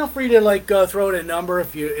to like throw in a number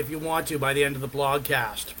if you want to by the end of the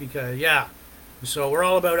blogcast, because yeah, so we're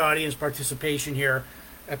all about audience participation here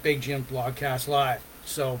at Big Jims Blogcast Live.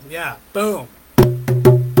 So yeah, boom.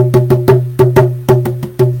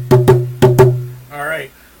 All right,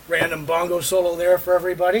 random bongo solo there for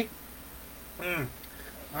everybody. All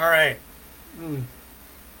right.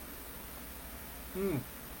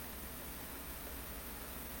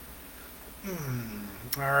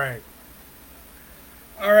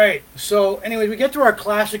 All right. So, anyway, we get to our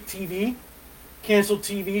classic TV, canceled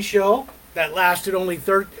TV show that lasted only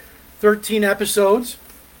 13 episodes.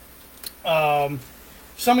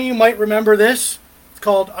 Some of you might remember this. It's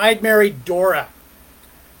called I'd Marry Dora.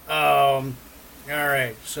 All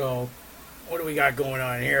right, so what do we got going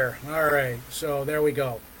on here? All right, so there we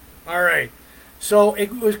go. All right, so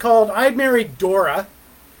it was called I'd Marry Dora.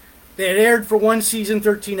 They had aired for one season,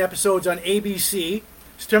 13 episodes on ABC,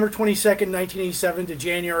 September 22nd, 1987 to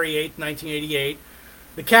January 8th, 1988.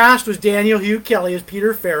 The cast was Daniel Hugh Kelly as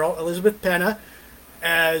Peter Farrell, Elizabeth Penna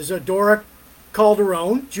as Dora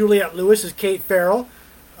Calderon, Juliette Lewis as Kate Farrell,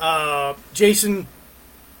 Jason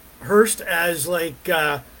Hurst as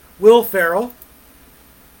Will Farrell.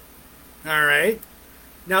 All right.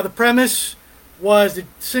 Now the premise was the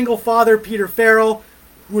single father Peter Farrell,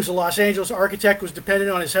 who was a Los Angeles architect, was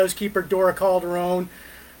dependent on his housekeeper Dora Calderon.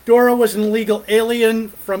 Dora was an illegal alien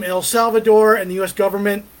from El Salvador, and the U.S.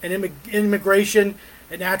 government and Immigration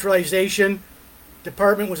and Naturalization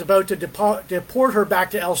Department was about to deport her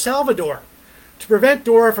back to El Salvador. To prevent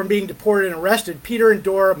Dora from being deported and arrested, Peter and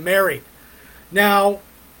Dora married. Now,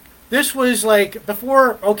 this was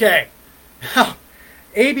before, okay.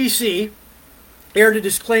 ABC aired a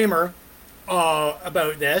disclaimer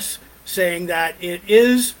about this, saying that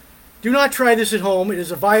do not try this at home. It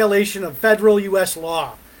is a violation of federal U.S.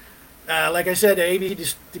 law. Like I said,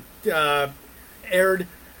 ABC aired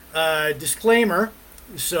a disclaimer.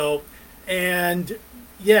 So, and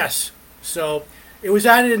yes, so it was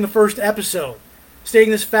added in the first episode,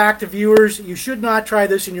 stating this fact to viewers: you should not try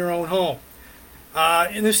this in your own home.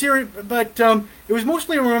 In the series, but it was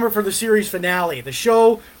mostly remembered for the series finale. The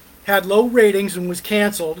show had low ratings and was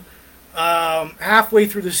canceled halfway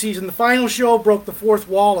through the season. The final show broke the fourth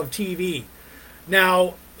wall of TV.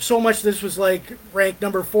 Now, so much this was ranked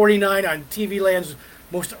number 49 on TV Land's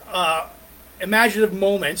most imaginative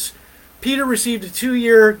moments. Peter received a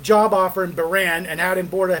 2-year job offer in Bahrain and had him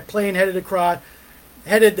board a plane headed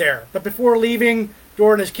there. But before leaving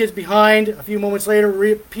Dora and his kids behind, a few moments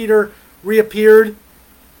later, Peter reappeared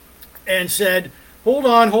and said, hold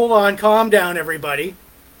on, calm down, everybody.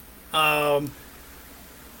 What,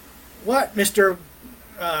 Mr.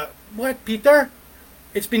 What, Peter?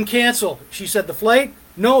 It's been canceled. She said, the flight?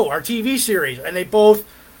 No, our TV series. And they both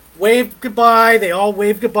waved goodbye. They all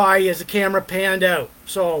waved goodbye as the camera panned out.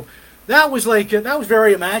 So that was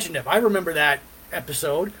very imaginative. I remember that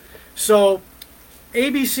episode. So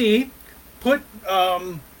ABC put,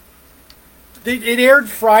 it aired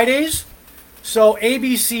Fridays. So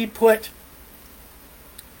ABC put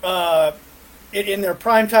it in their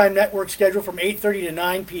primetime network schedule from 8:30 to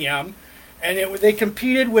 9 p.m. And they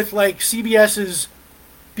competed with CBS's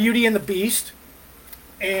Beauty and the Beast,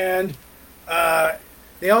 and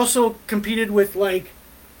they also competed with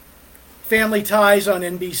Family Ties on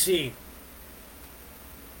NBC.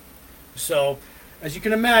 So, as you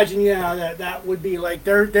can imagine, yeah, that would be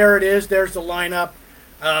there it is. There's the lineup.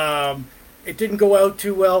 It didn't go out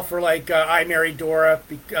too well for I Married Dora.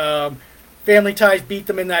 Family Ties beat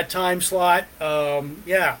them in that time slot.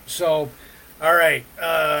 Yeah, so all right.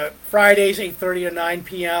 Fridays 8:30 to 9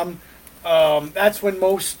 p.m. That's when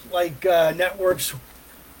most networks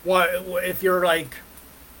want. If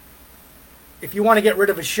you want to get rid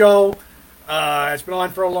of a show, it's been on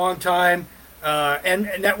for a long time, and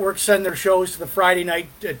networks send their shows to the Friday night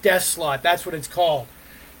death slot. That's what it's called.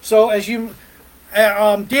 So as you.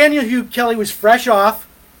 Daniel Hugh Kelly was fresh off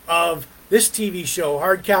of this TV show,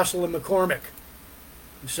 Hardcastle and McCormick,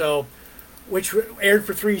 which aired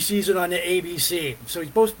for 3 seasons on the ABC. So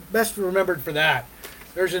he's best remembered for that.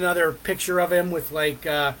 There's another picture of him with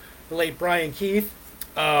the late Brian Keith.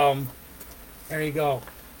 There you go.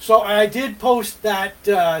 So I did post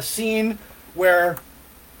that scene where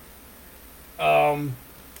they're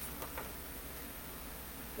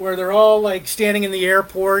all standing in the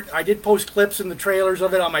airport. I did post clips and the trailers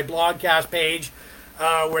of it on my Blogcast page,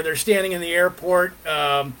 where they're standing in the airport,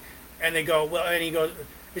 and they go, well, and he goes,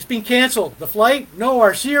 it's been canceled. The flight? No,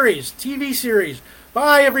 our series, TV series.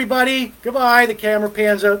 Bye, everybody. Goodbye. The camera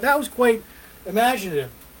pans out. That was quite imaginative,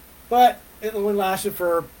 but it only lasted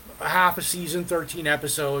for a half a season, 13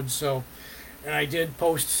 episodes. So, and I did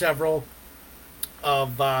post several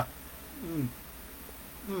of. All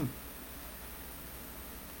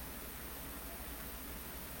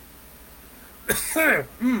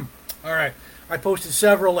right. I posted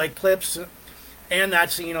several clips and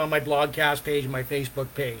that scene on my Blogcast page and my Facebook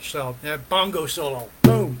page. So, bongo solo.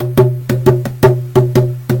 Boom.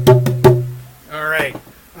 All right.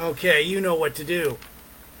 Okay, you know what to do.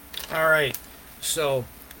 All right. So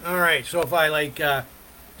if I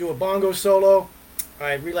do a bongo solo,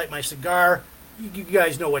 I relight my cigar, you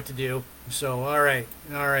guys know what to do. So, all right,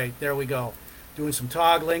 there we go. Doing some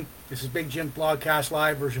toggling. This is Big Jims Blogcast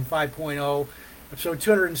Live version 5.0. episode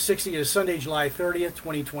 260 is Sunday, July 30th,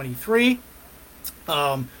 2023.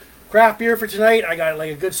 Craft beer for tonight. I got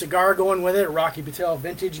like a good cigar going with it, Rocky Patel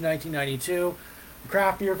Vintage 1992. The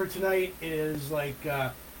craft beer for tonight is like,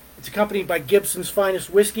 it's accompanied by Gibson's Finest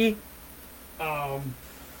Whiskey. All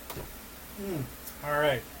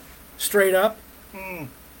right. Straight up. All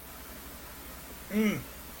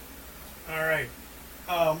right.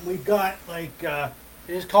 We've got like, it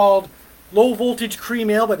is called Low Voltage Cream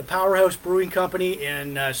Ale by the Powerhouse Brewing Company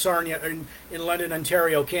in Sarnia, in London,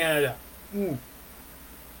 Ontario, Canada.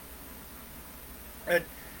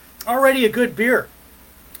 Already a good beer.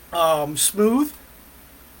 Smooth.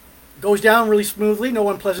 Goes down really smoothly. No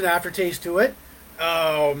unpleasant aftertaste to it.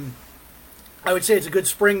 I would say it's a good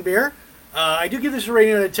spring beer. I do give this a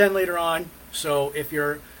rating out of 10 later on. So if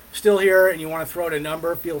you're still here and you want to throw out a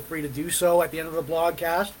number, feel free to do so at the end of the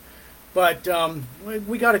blogcast. But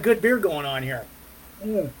we got a good beer going on here.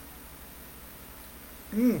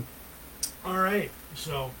 All right.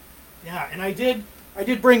 So, yeah, and I did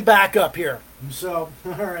bring backup here. So,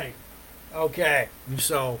 all right. Okay.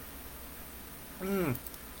 So,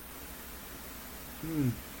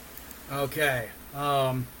 okay.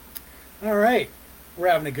 All right. We're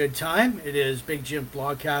having a good time. It is Big Jims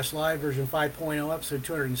Blogcast Live, version 5.0, episode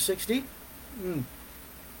 260.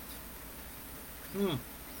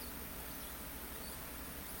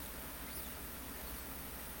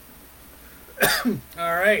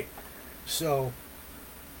 All right. So,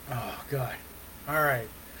 oh God. All right.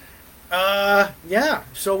 Yeah.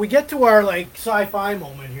 So we get to our like sci-fi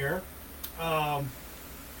moment here. All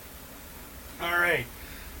right.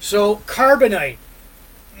 So carbonite.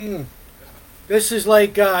 This is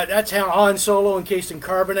like that's how Han Solo encased in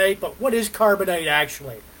carbonite. But what is carbonite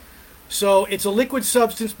actually? So it's a liquid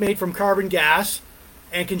substance made from carbon gas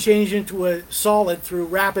and can change into a solid through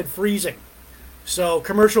rapid freezing. So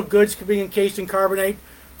commercial goods can be encased in carbonite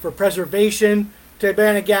for preservation.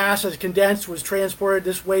 Tibanna gas, as condensed, was transported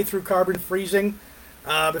this way through carbon freezing.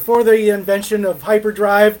 Before the invention of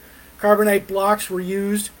hyperdrive, carbonite blocks were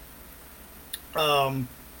used. Were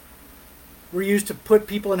used to put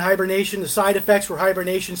people in hibernation. The side effects were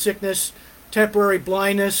hibernation sickness, temporary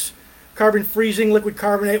blindness. Carbon freezing, liquid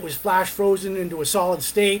carbonate was flash frozen into a solid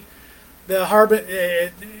state. When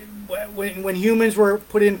humans were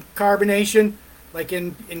put in carbonation, like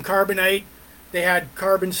in carbonite, they had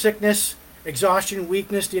carbon sickness, exhaustion,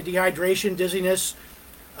 weakness, dehydration, dizziness,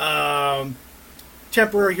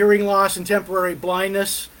 temporary hearing loss, and temporary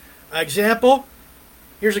blindness. Example.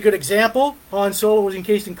 Here's a good example. Han Solo was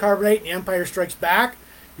encased in carbonite in Empire Strikes Back.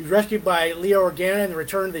 He was rescued by Leo Organa in The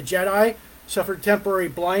Return of the Jedi. Suffered temporary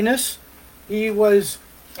blindness. He was...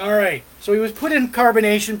 Alright, so he was put in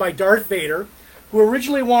carbonation by Darth Vader, who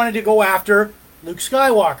originally wanted to go after Luke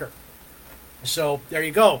Skywalker. So, there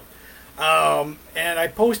you go. And I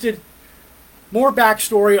posted more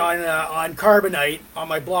backstory on carbonite on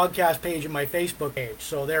my blogcast page and my Facebook page.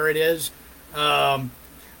 So, there it is.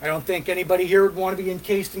 I don't think anybody here would want to be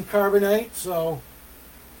encased in carbonite, so,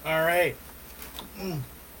 all right.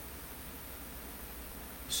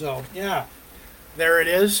 So, yeah, there it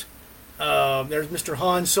is. There's Mr.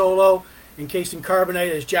 Han Solo encased in carbonite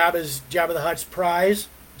as Jabba the Hutt's prize.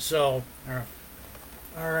 So,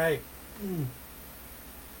 all right.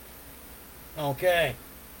 Okay.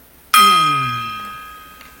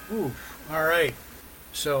 Ooh, all right.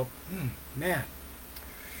 So, man.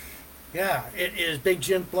 Yeah, it is Big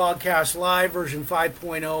Jims Blogcast Live, version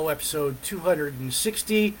 5.0, episode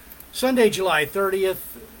 260, Sunday, July 30th,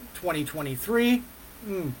 2023.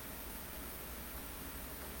 All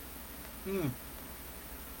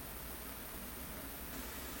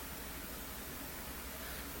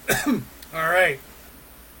right.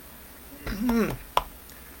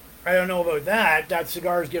 I don't know about that. That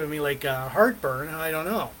cigar is giving me like heartburn. I don't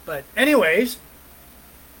know. But anyways,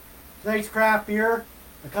 tonight's craft beer,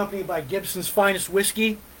 accompanied by Gibson's Finest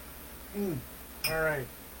Whiskey. All right.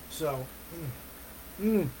 So,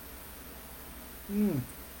 we've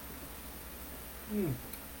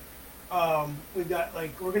got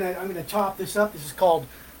like I'm gonna top this up. This is called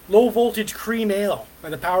Low Voltage Cream Ale by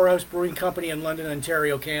the Powerhouse Brewing Company in London,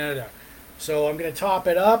 Ontario, Canada. So I'm gonna top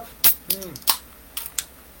it up.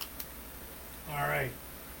 All right.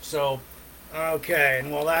 So, okay,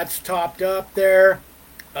 and while that's topped up there,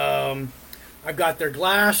 I've got their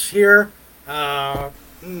glass here. All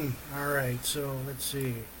right, so let's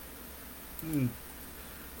see.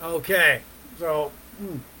 Okay, so.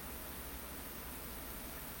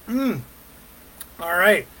 All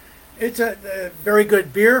right. It's a very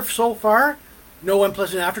good beer so far. No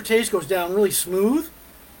unpleasant aftertaste. Goes down really smooth.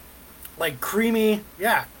 Like creamy.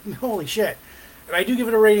 Yeah, holy shit. But I do give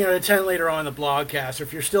it a rating out of 10 later on in the blogcast.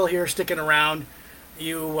 If you're still here, sticking around,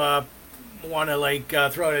 you want to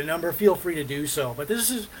throw out a number, feel free to do so. But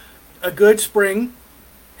this is a good spring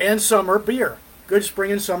and summer beer. Good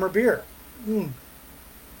spring and summer beer.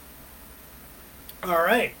 All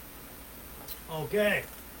right. Okay.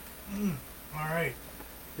 All right.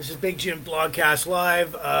 This is Big Jim Blogcast Live,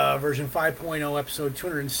 version 5.0, episode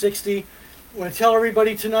 260. I want to tell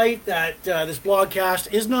everybody tonight that this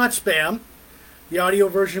blogcast is not spam. The audio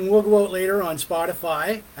version will go out later on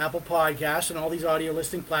Spotify, Apple Podcasts, and all these audio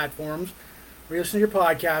listening platforms where you listen to your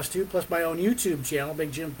podcast to, plus my own YouTube channel,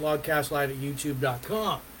 Big Jims Blogcast Live at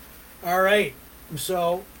youtube.com. All right.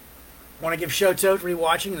 So, I want to give shouts out to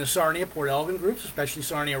rewatching in the Sarnia Port Elgin groups, especially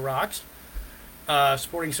Sarnia Rocks,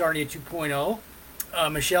 supporting Sarnia 2.0.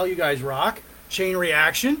 Michelle, you guys rock. Chain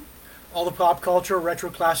Reaction, all the pop culture, retro,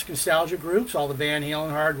 classic, nostalgia groups, all the Van Halen,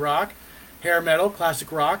 hard rock, hair metal,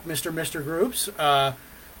 classic rock, Mr. groups,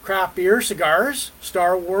 craft beer, cigars,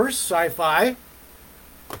 Star Wars, sci-fi,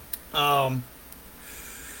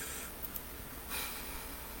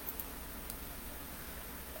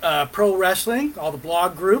 pro wrestling, all the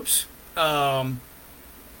blog groups, all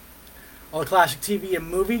the classic TV and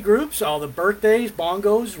movie groups, all the birthdays,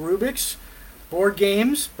 Bongos, Rubick's, board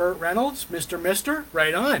games, Burt Reynolds, Mr.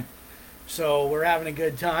 Right on. So we're having a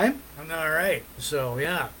good time. All right. So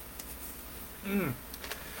yeah.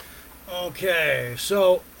 Okay.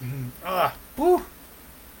 So whew.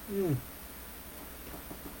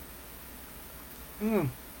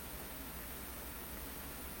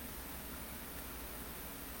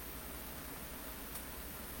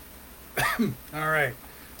 All right.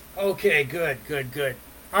 Okay, good.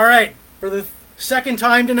 All right, for the second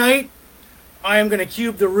time tonight, I am going to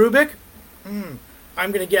cube the Rubick.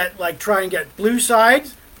 I'm going to try and get blue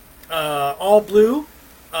sides, all blue.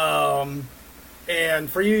 And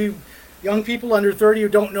for you young people under 30 who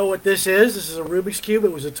don't know what this is a Rubik's Cube.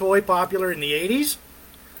 It was a toy popular in the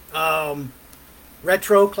 80s.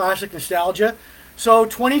 Retro, classic, nostalgia. So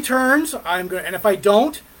 20 turns, and if I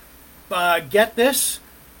don't get this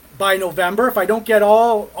by November, if I don't get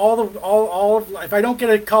if I don't get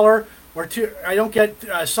a color or two, I don't get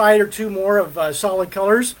a side or two more of solid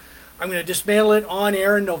colors, I'm going to dismantle it on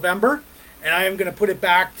air in November, and I am going to put it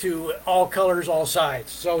back to all colors, all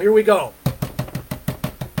sides. So here we go.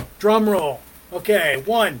 Drum roll. Okay,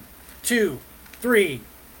 1, 2, 3,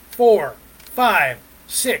 4, 5,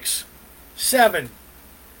 6, 7,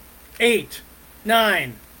 8,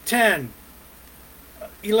 9, 10,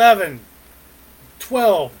 11,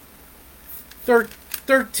 12,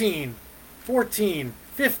 13, 14,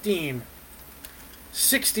 15,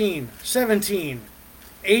 16, 17,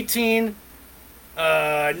 18,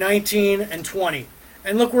 19, and 20.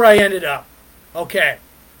 And look where I ended up. Okay,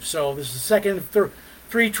 so this is the second,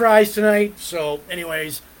 three tries tonight. So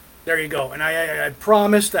anyways, there you go. And I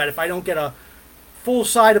promise that if I don't get a full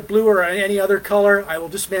side of blue or any other color, I will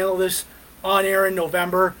dismantle this on air in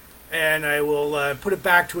November, and I will put it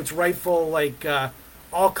back to its rightful,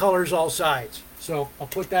 all colors, all sides. So I'll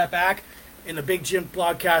put that back in the Big Jim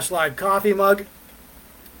Blogcast Live coffee mug.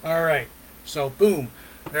 All right. So boom.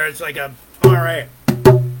 There's all right.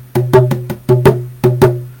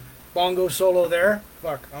 Bongo solo there.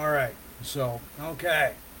 Fuck. All right. So,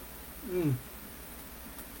 okay.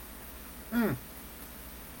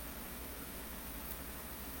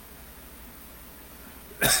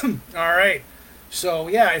 All right. So,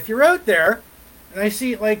 yeah, if you're out there, and I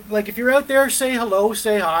see, if you're out there, say hello,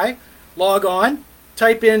 say hi, log on,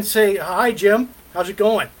 type in, say, hi, Jim, how's it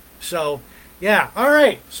going? So, yeah, all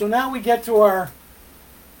right. So now we get to our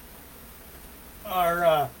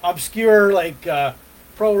obscure,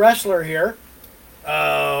 pro wrestler here.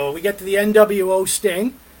 We get to the NWO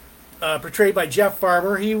Sting, portrayed by Jeff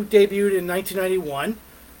Farmer. He debuted in 1991,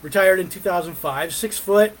 retired in 2005, 6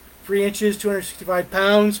 foot, 3 inches, 265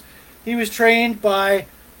 pounds. He was trained by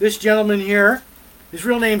this gentleman here. His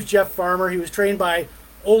real name's Jeff Farmer. He was trained by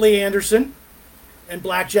Ole Anderson and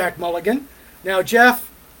Blackjack Mulligan. Now, Jeff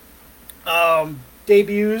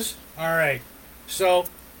debuts. All right. So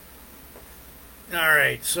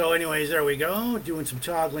anyways, there we go. Doing some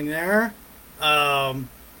toggling there.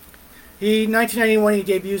 1991, he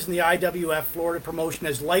debuts in the IWF Florida promotion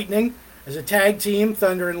as Lightning, as a tag team,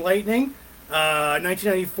 Thunder and Lightning.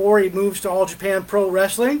 1994, he moves to All Japan Pro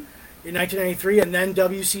Wrestling in 1993, and then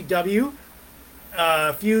WCW.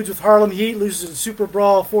 Feuds with Harlem Heat, loses in Super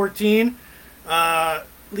Brawl 14.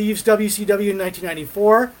 Leaves WCW in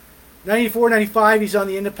 1994. 94-95, he's on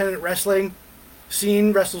the independent wrestling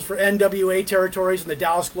scene, wrestles for NWA territories in the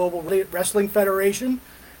Dallas Global Wrestling Federation.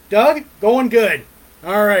 Doug, going good.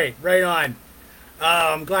 All right, right on.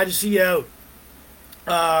 Glad to see you out.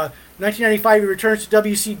 1995, he returns to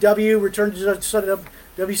WCW. Returns to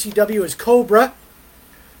WCW as Cobra.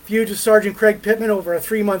 Feuds with Sergeant Craig Pittman over a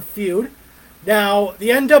 3-month feud. Now, the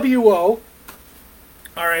NWO,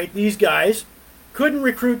 all right, these guys couldn't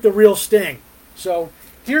recruit the real Sting. So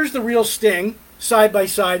here's the real Sting side by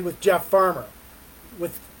side with Jeff Farmer,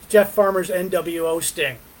 with Jeff Farmer's NWO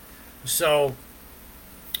Sting. So,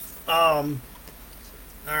 all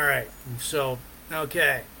right. So,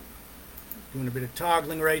 okay. Doing a bit of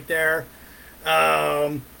toggling right there.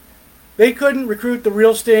 They couldn't recruit the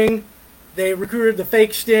real Sting. They recruited the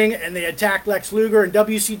fake Sting, and they attacked Lex Luger, and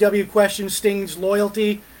WCW questioned Sting's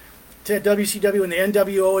loyalty to WCW, and the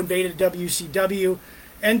NWO invaded WCW.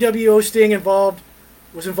 NWO Sting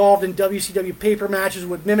was involved in WCW paper matches,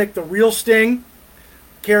 would mimic the real Sting,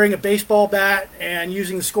 carrying a baseball bat and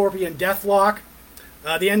using the Scorpion Deathlock.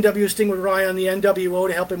 The NWO Sting would rely on the NWO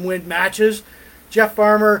to help him win matches. Jeff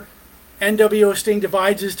Farmer, NWO Sting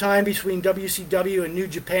divides his time between WCW and New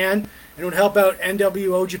Japan and would help out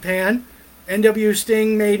NWO Japan. NWO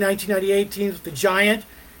Sting, May 1998, teams with the Giant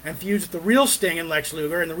and feuds with the real Sting and Lex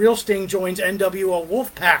Luger, and the real Sting joins NWO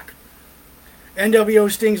Wolfpack.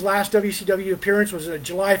 NWO Sting's last WCW appearance was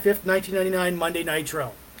July 5th, 1999, Monday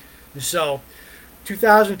Nitro. So,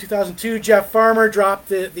 2002, Jeff Farmer dropped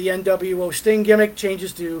the NWO Sting gimmick,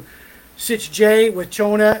 changes to Sitch J with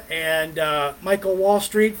Chona and Michael Wall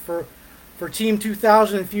Street for Team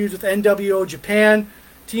 2000 and feuds with NWO Japan.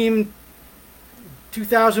 Team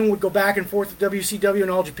 2000 would go back and forth with WCW and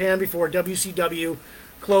All Japan before WCW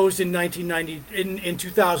closed in 1990 in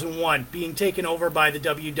 2001, being taken over by the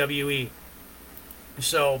WWE.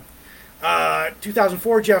 So,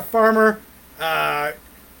 2004, Jeff Farmer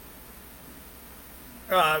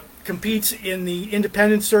competes in the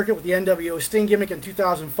independent circuit with the NWO Sting gimmick in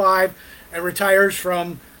 2005 and retires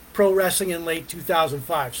from pro wrestling in late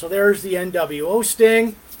 2005. So there's the NWO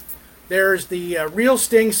Sting. There's the real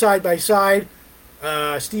Sting side by side.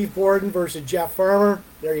 Steve Borden versus Jeff Farmer.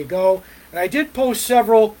 There you go. And I did post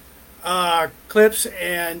several clips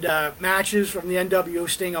and matches from the NWO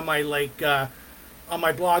Sting on my on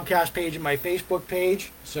my blogcast page and my Facebook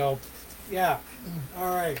page. So, yeah. All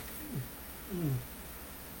right.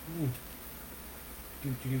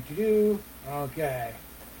 Okay.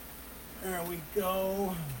 There we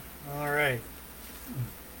go. All right.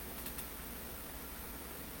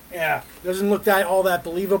 Yeah, doesn't look all that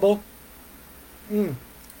believable. All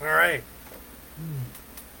right.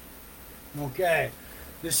 Okay.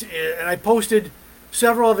 This is, and I posted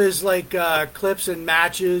several of his clips and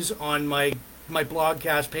matches on my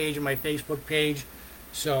blogcast page and my Facebook page.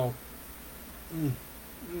 So,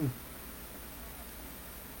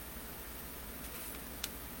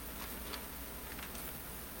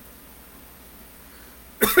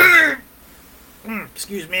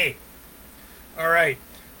 excuse me. All right.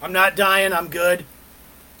 I'm not dying. I'm good.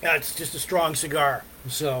 It's just a strong cigar.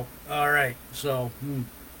 So, all right. So,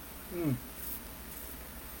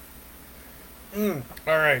 all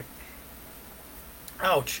right.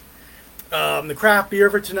 Ouch. The craft beer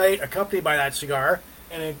for tonight, accompanied by that cigar,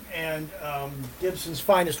 and Gibson's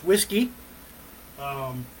Finest Whiskey.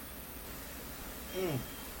 All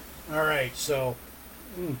right. So,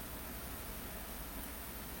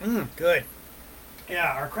 good.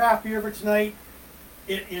 Yeah, our craft beer for tonight,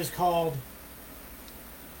 it is called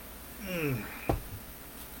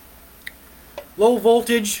Low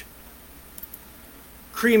Voltage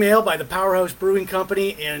Cream Ale by the Powerhouse Brewing Company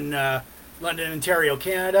in London, Ontario,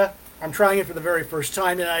 Canada. I'm trying it for the very first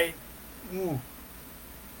time tonight.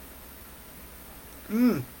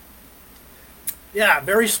 Yeah,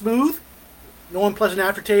 very smooth. No unpleasant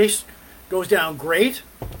aftertaste. Goes down great.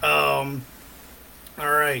 All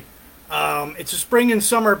right. It's a spring and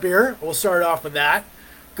summer beer. We'll start off with that.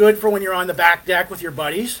 Good for when you're on the back deck with your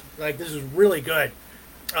buddies. This is really good.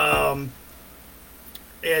 All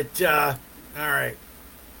right.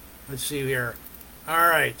 Let's see here. All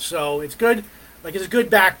right. So it's good. It's a good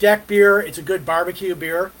back deck beer. It's a good barbecue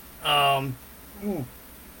beer. Oh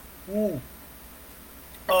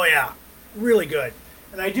yeah. Really good.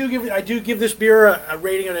 And I do give this beer a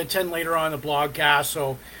rating out of 10 later on in the blogcast.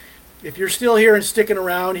 So if you're still here and sticking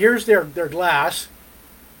around, here's their glass.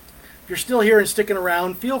 If you're still here and sticking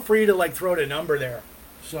around, feel free to throw the number there.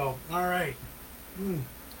 So, all right.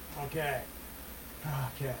 Okay.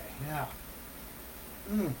 Okay, yeah.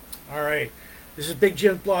 All right. This is Big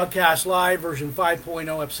Jims Blogcast Live, version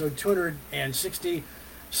 5.0, episode 260,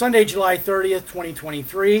 Sunday, July 30th,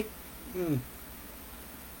 2023.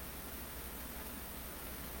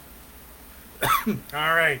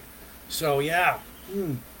 All right. So, yeah.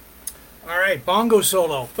 All right, bongo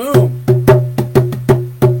solo. Boom.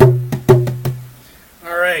 All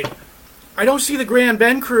I don't see the Grand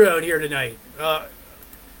Bend crew out here tonight.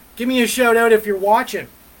 Give me a shout out if you're watching.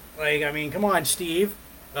 Like, I mean, come on, Steve,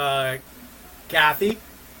 Kathy.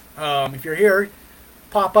 If you're here,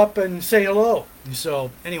 pop up and say hello. So,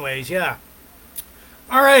 anyways, yeah.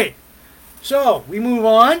 All right. So, we move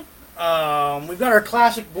on. We've got our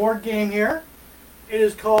classic board game here. It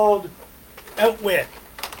is called Outwit.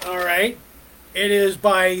 All right. It is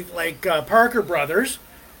by, like, Parker Brothers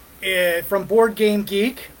from Board Game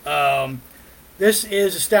Geek. This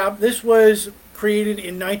was created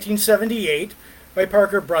in 1978 by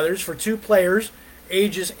Parker Brothers for 2 players,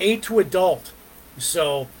 ages 8 to adult.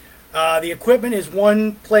 So, the equipment is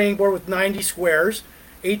 1 playing board with 90 squares,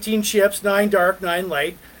 18 chips, 9 dark, 9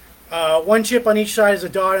 light. 1 chip on each side is a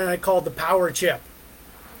dot, and I called the power chip.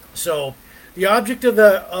 So, the object of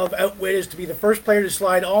Outwit is to be the first player to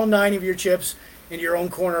slide all 9 of your chips into your own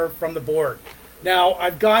corner from the board. Now,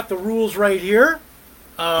 I've got the rules right here.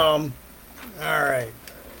 All right.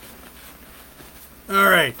 All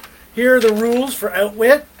right. Here are the rules for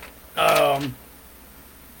Outwit.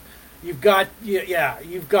 You've got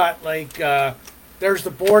like, there's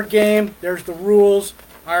the board game, there's the rules.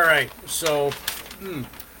 All right. So,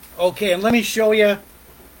 okay, and let me show you.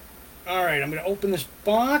 All right, I'm going to open this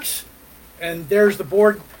box, and there's the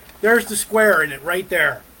board. There's the square in it right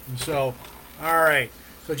there. So, all right.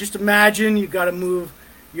 So just imagine you've got to move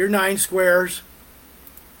your 9 squares,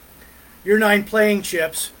 your 9 playing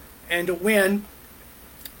chips, and to win,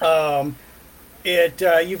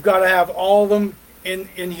 you've got to have all of them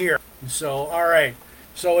in here. So, all right.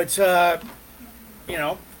 So it's so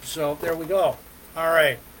there we go. All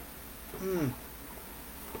right.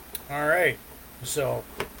 All right. So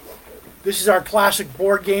this is our classic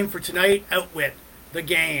board game for tonight, Outwit, the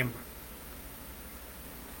game.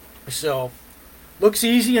 So looks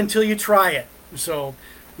easy until you try it. So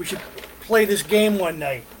we should play this game one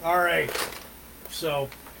night. All right. So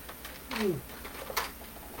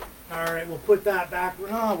all right, we'll put that back.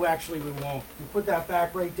 No, actually we won't. We'll put that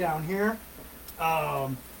back right down here.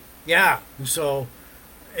 Yeah. So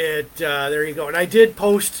there you go. And I did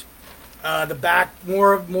post the back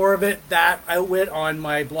more of it, that Outwit, on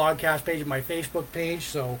my blogcast page and my Facebook page.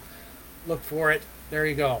 So look for it. There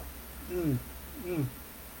you go.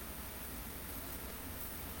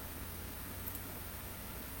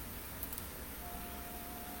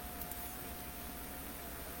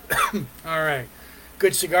 All right.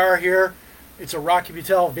 Good cigar here. It's a Rocky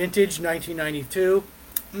Patel Vintage 1992.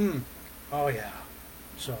 Oh yeah.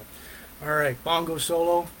 So, all right, bongo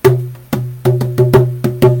solo.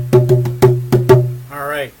 All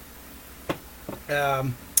right.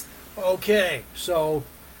 Okay. So,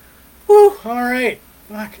 all right.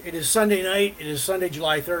 Fuck. It is Sunday night. It is Sunday,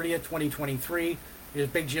 July 30th, 2023. It is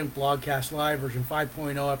Big Jims Blogcast Live, version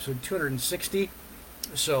 5.0, episode 260.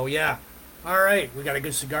 So yeah. All right, we got a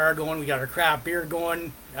good cigar going. We got our craft beer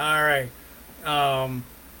going. All right.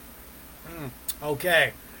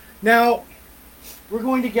 Okay. Now, we're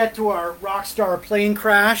going to get to our Rockstar plane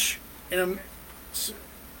crash in a...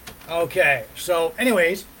 Okay. So,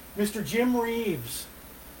 anyways, Mr. Jim Reeves.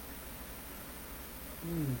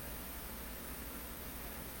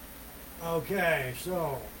 Okay,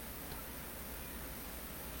 so...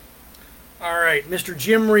 All right, Mr.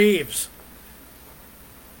 Jim Reeves.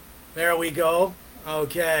 There we go.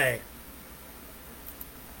 Okay.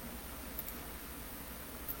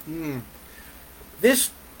 This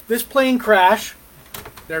plane crash.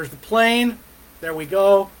 There's the plane. There we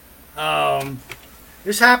go.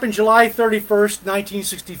 This happened July 31st,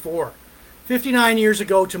 1964. 59 years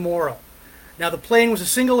ago tomorrow. Now the plane was a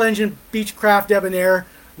single-engine Beechcraft Debonair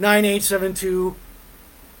 9872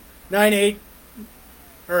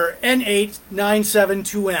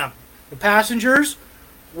 N8972M. The passengers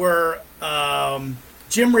were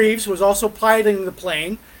Jim Reeves, who was also piloting the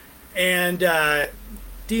plane, and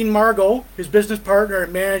Dean Margot, his business partner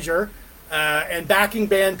and manager, and backing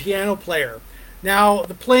band piano player. Now,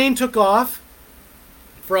 the plane took off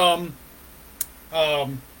from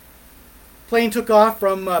Batesville,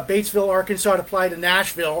 Arkansas, to fly to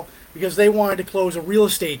Nashville because they wanted to close a real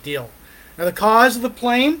estate deal. Now, the cause of the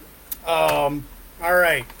plane, all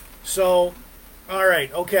right. So, all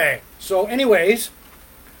right, okay. So, anyways,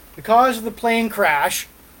 the cause of the plane crash,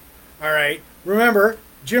 all right. Remember,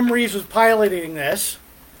 Jim Reeves was piloting this,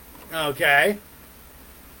 okay.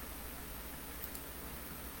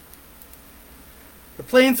 The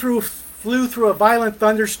plane flew through a violent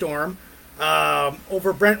thunderstorm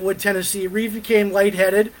over Brentwood, Tennessee. Reeves became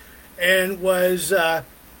lightheaded and was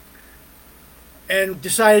and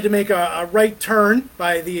decided to make a right turn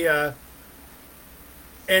by the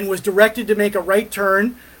and was directed to make a right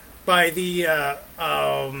turn by the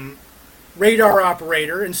radar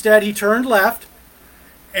operator. Instead, he turned left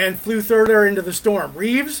and flew further into the storm.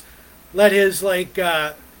 Reeves let his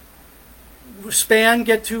span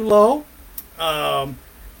get too low,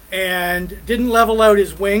 and didn't level out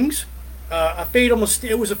his wings.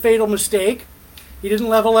 It was a fatal mistake. He didn't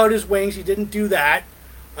level out his wings. He didn't do that.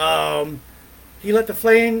 He let the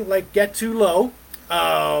plane get too low,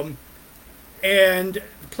 and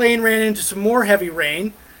the plane ran into some more heavy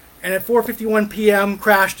rain, and at 4:51 p.m.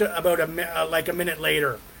 crashed about a minute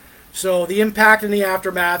later. So the impact and the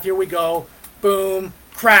aftermath. Here we go. Boom.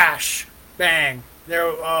 Crash. Bang.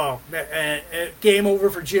 There. Game over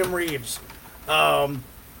for Jim Reeves. All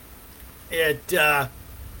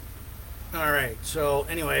right. So,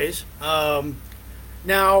 anyways,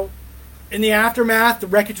 now in the aftermath, the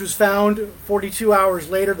wreckage was found 42 hours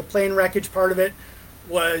later. The plane wreckage, part of it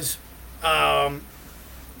was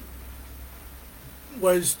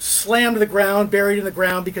slammed to the ground, buried in the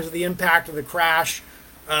ground because of the impact of the crash.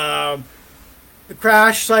 The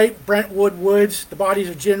crash site, Brentwood Woods, the bodies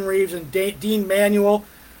of Jim Reeves and Dean Manuel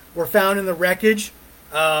were found in the wreckage.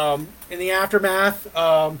 In the aftermath,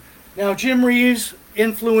 now Jim Reeves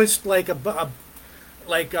influenced a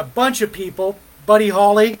bunch of people, Buddy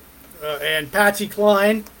Holly and Patsy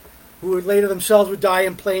Cline, who later themselves would die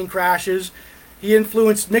in plane crashes. He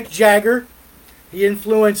influenced Mick Jagger. He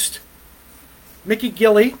influenced Mickey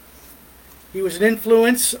Gilley. He was an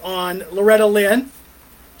influence on Loretta Lynn.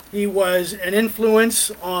 He was an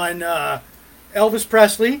influence on Elvis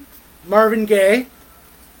Presley, Marvin Gaye,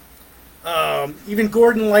 even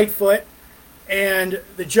Gordon Lightfoot, and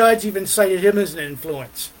the judge even cited him as an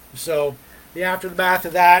influence. So the aftermath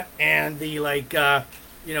of that, and the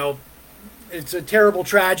it's a terrible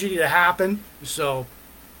tragedy to happen. So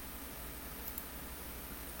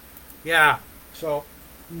yeah. So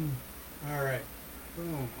all right.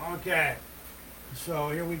 Boom. Okay. So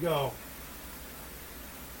here we go.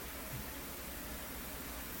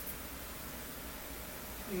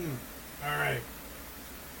 All right.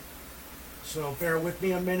 So bear with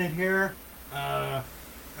me a minute here. All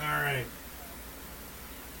right.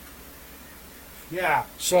 Yeah.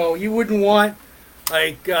 So you wouldn't want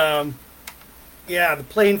the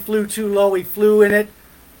plane flew too low. He flew in it.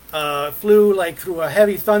 Flew through a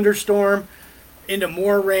heavy thunderstorm into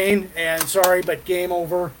more rain, and sorry, but game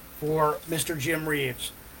over for Mr. Jim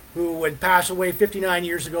Reeves, who would pass away 59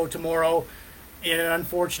 years ago tomorrow in an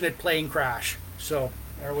unfortunate plane crash. So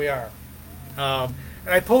there we are. And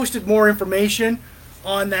I posted more information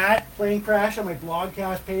on that plane crash on my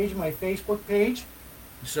blogcast page, my Facebook page.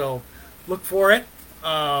 So look for it.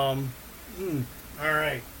 All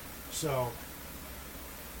right. So,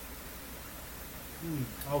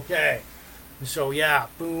 okay. So yeah,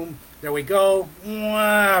 boom. There we go.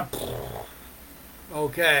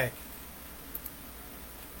 Okay.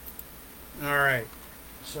 All right.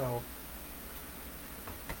 So,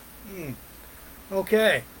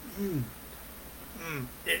 okay.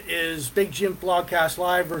 It is Big Jims Blogcast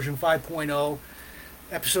Live, version 5.0,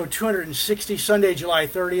 episode 260, Sunday, July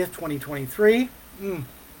 30th, 2023.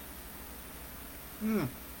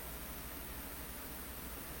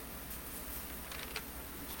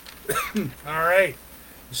 All right.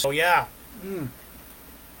 So, yeah.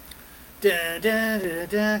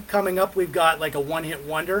 Coming up, we've got a one-hit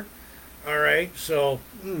wonder. All right. So,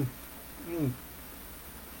 all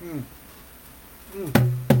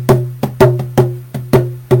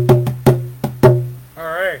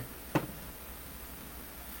right.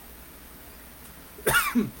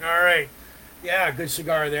 All right. Yeah, good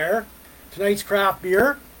cigar there. Tonight's craft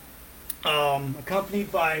beer, accompanied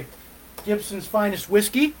by Gibson's Finest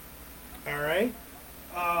Whiskey. All right.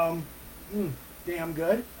 Damn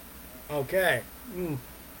good. Okay.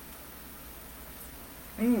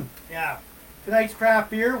 Yeah. Tonight's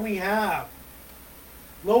craft beer, we have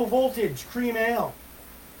Low Voltage Cream Ale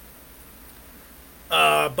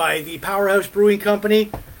by the Powerhouse Brewing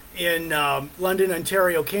Company in London,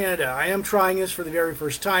 Ontario, Canada. I am trying this for the very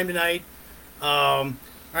first time tonight. I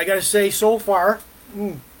gotta say, so far,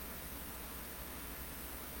 I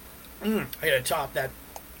gotta top that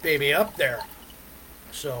baby up there.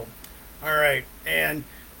 So, all right, and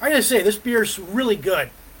I gotta say, this beer's really good.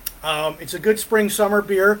 It's a good spring summer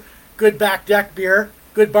beer, good back deck beer,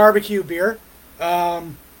 good barbecue beer.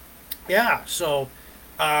 Yeah, so,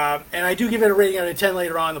 and I do give it a rating out of 10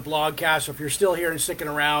 later on in the blogcast. So if you're still here and sticking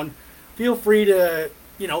around, feel free to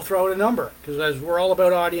throw out a number, because we're all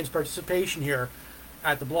about audience participation here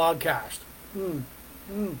at the blogcast.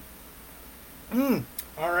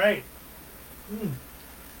 All right.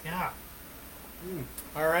 Yeah.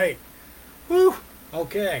 All right. Woo.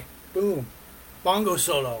 Okay. Boom. Bongo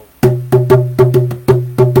solo.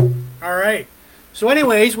 All right. So,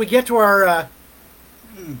 anyways, we get to our. All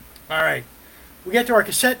right. We get to our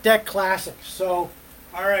cassette deck classics. So,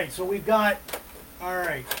 all right. So we've got. All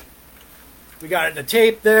right. We got the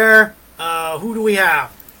tape there. Who do we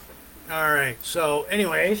have? All right. So,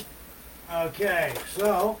 anyways. Okay.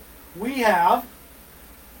 So we have.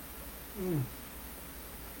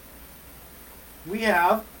 We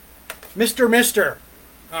have Mr. Mister.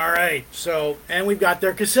 All right. So, and we've got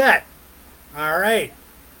their cassette. All right.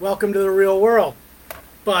 Welcome to the real world.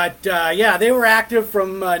 But, yeah, they were active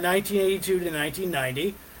from 1982 to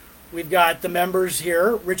 1990. We've got the members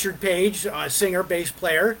here. Richard Page, singer, bass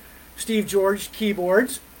player. Steve George,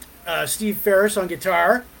 keyboards. Steve Ferris on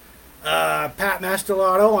guitar. Pat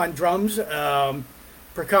Mastelotto on drums,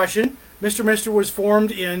 percussion. Mr. Mister was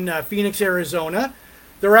formed in Phoenix, Arizona.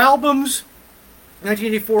 Their albums,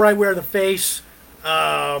 1984, I Wear the Face.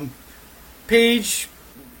 Page...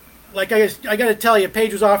 Like I got to tell you,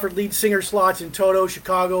 Page was offered lead singer slots in Toto,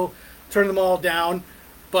 Chicago, turned them all down.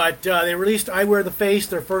 But they released I Wear the Face,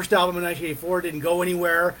 their first album in 1984, didn't go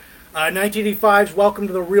anywhere. 1985's Welcome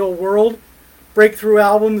to the Real World, breakthrough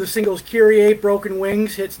album. The singles Kyrie, Broken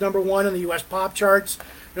Wings hits #1 on the U.S. pop charts,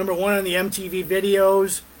 #1 on the MTV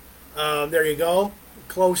videos. There you go,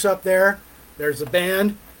 close up there. There's the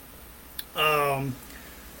band.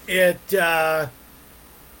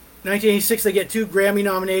 1986, they get 2 Grammy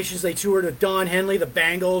nominations. They toured with Don Henley, the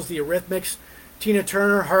Bangles, the Eurythmics, Tina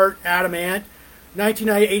Turner, Heart, Adam Ant.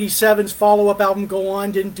 1987's follow-up album, Go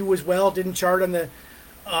On, didn't do as well, didn't chart on the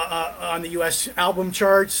U.S. album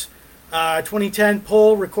charts. 2010,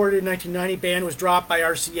 Pull, recorded in 1990, band was dropped by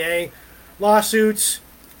RCA. Lawsuits,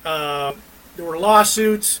 there were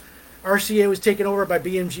lawsuits. RCA was taken over by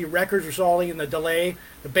BMG Records, resulting in the delay.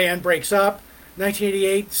 The band breaks up.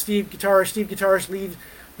 1988,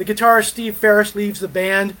 the guitarist Steve Ferris leaves the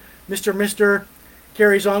band. Mr. Mister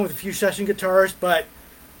carries on with a few session guitarists, but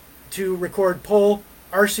to record Pull,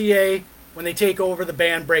 RCA, when they take over, the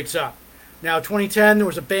band breaks up. Now, 2010, there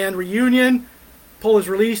was a band reunion. Pull is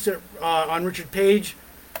released on Richard Page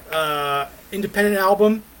independent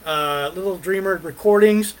album, Little Dreamer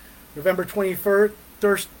Recordings, November 23rd,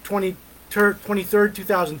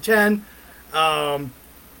 2010.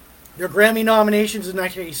 Their Grammy nominations in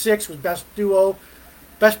 1986 was Best Duo,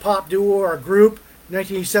 Best Pop Duo or Group.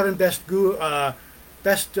 1987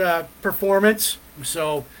 Best Performance.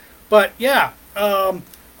 So, but yeah,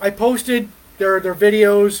 I posted their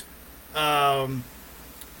videos.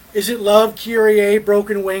 Is It Love, Kyrie,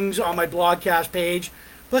 Broken Wings on my Blogcast page.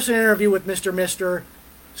 Plus an interview with Mr. Mister,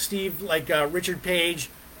 Steve, Richard Page.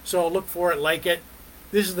 So look for it, like it.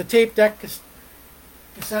 This is the tape deck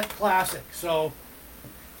cassette classic. So,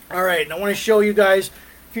 all right, and I want to show you guys.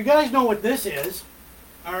 If you guys know what this is,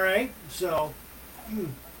 all right. So,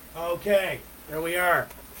 okay, there we are.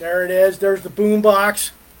 There it is. There's the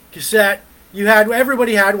boombox cassette.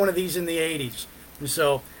 Everybody had one of these in the 80s. And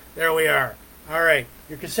so there we are. All right,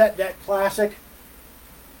 your cassette deck classic.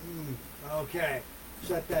 Okay,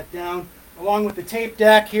 set that down along with the tape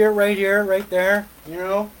deck here, right there. You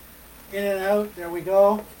know, in and out. There we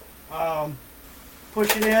go.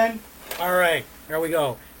 Push it in. All right, there we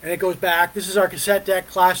go. And it goes back. This is our cassette deck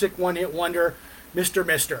classic one-hit wonder, Mr.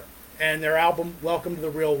 Mister, and their album Welcome to the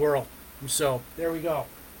Real World. And so there we go.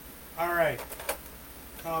 All right.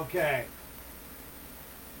 Okay.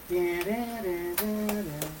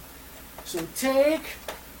 So take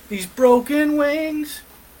these broken wings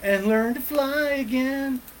and learn to fly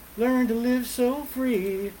again. Learn to live so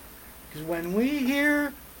free. Because when we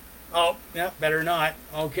hear... Oh, yeah, better not.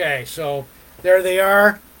 Okay, so there they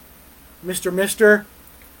are. Mr. Mister.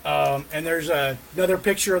 And there's another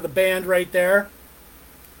picture of the band right there.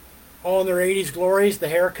 All in their 80s glories. The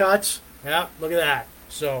haircuts. Yeah, look at that.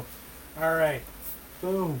 So, all right.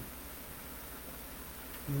 Boom.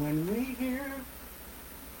 When we hear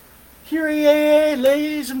Kyrie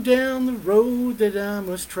lays him down the road that I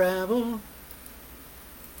must travel.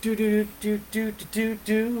 Do do do do do do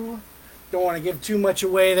do. Don't want to give too much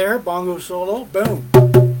away there. Bongo solo. Boom.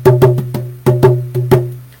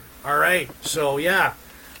 All right. So yeah.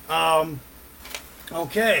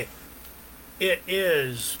 Okay. It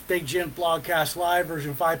is Big Jims Blogcast Live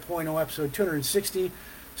version 5.0 episode 260.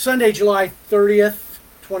 Sunday, July 30th,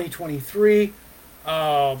 2023.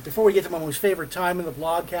 Before we get to my most favorite time in the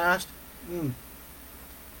blogcast.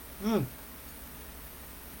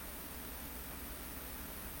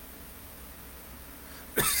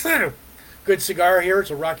 Good cigar here.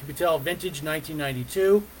 It's a Rocky Patel Vintage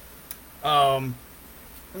 1992. All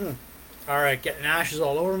right, getting ashes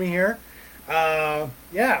all over me here.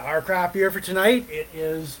 Yeah, our craft beer for tonight. It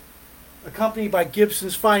is accompanied by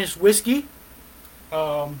Gibson's Finest Whiskey.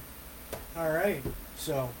 All right.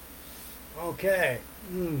 So, okay.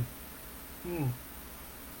 Mm, mm,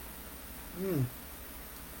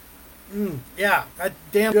 mm, yeah, that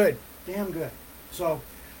damn good. Damn good. So,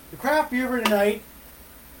 the craft beer for tonight,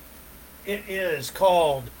 it is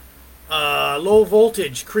called Low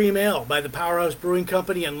Voltage Cream Ale by the Powerhouse Brewing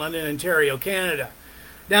Company in London, Ontario, Canada.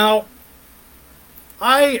 Now,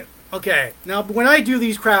 now when I do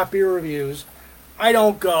these craft beer reviews, I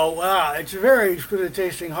don't go, it's very exquisite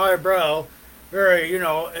tasting, highbrow, very,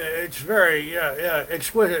 it's very,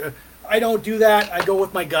 exquisite. I don't do that. I go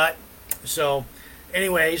with my gut. So,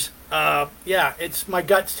 anyways, it's my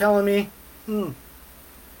gut's telling me,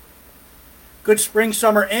 good spring,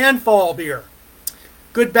 summer, and fall beer.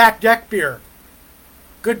 Good back deck beer.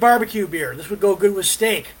 Good barbecue beer. This would go good with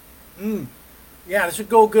steak. Yeah, this would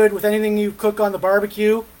go good with anything you cook on the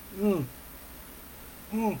barbecue.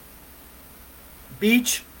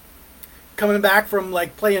 Beach. Coming back from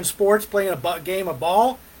like playing sports, playing a game of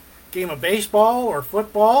ball, game of baseball or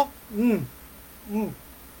football. No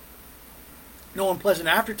unpleasant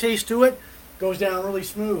aftertaste to it. Goes down really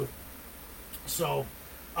smooth. So,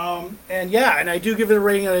 and I do give it a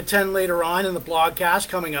rating out of 10 later on in the blogcast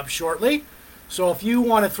coming up shortly. So if you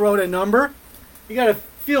want to throw out a number, you got to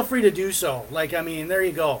feel free to do so. There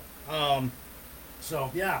you go.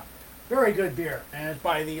 Very good beer. And it's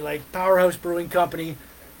by the Powerhouse Brewing Company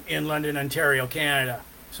in London, Ontario, Canada.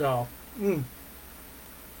 So,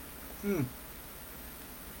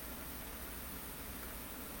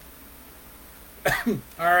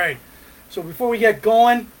 All right. So before we get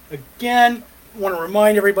going, again, I want to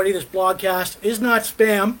remind everybody this blogcast is not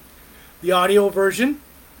spam. The audio version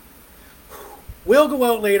will go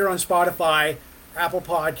out later on Spotify, Apple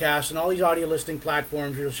Podcasts, and all these audio listening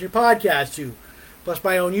platforms you'll see your podcast to. Plus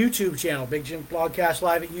my own YouTube channel, Big Jims Blogcast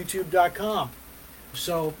live at youtube.com.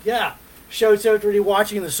 So, shouts out to everybody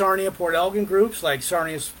watching in the Sarnia Port Elgin groups like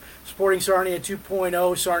Sarnia Supporting Sarnia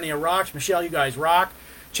 2.0, Sarnia Rocks. Michelle, you guys rock.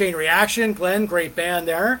 Chain Reaction, Glenn, great band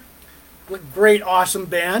there. Great, awesome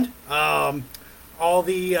band. All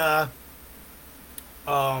the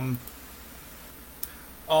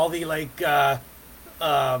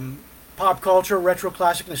pop culture, retro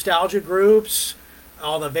classic nostalgia groups.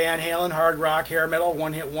 All the Van Halen, hard rock, hair metal,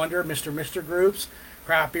 one hit wonder, Mr. groups.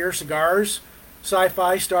 Craft beer, cigars,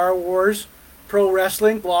 sci-fi, Star Wars, pro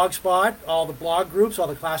wrestling, blogspot, all the blog groups, all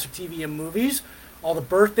the classic TV and movies, all the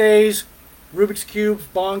birthdays, Rubik's Cubes,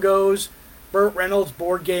 Bongos, Burt Reynolds,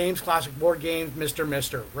 board games, classic board games,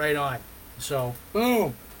 Mr. Right on. So,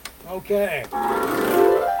 boom. Okay.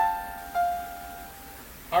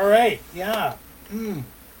 All right. Yeah.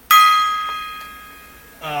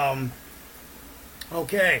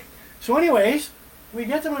 Okay. So anyways, we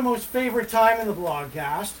get to my most favorite time in the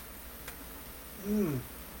blogcast.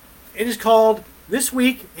 It is called This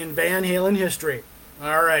Week in Van Halen History.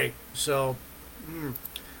 All right. So,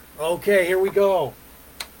 okay, here we go.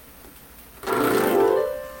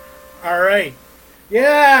 All right.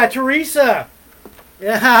 Yeah, Teresa.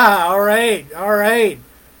 Yeah, all right.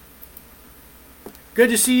 Good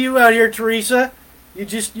to see you out here, Teresa.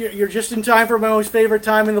 You're just in time for my most favorite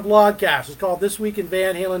time in the blogcast. It's called This Week in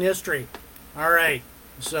Van Halen History. All right.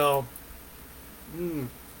 So,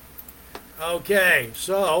 okay.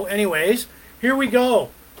 So, anyways, here we go.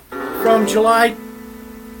 From July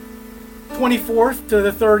 24th to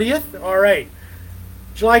the 30th. All right.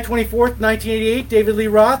 July 24th, 1988, David Lee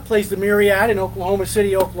Roth plays the Myriad in Oklahoma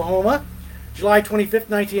City, Oklahoma. July 25th,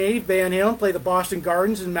 1980, Van Halen play the Boston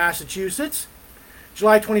Gardens in Massachusetts.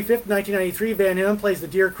 July 25th, 1993, Van Halen plays the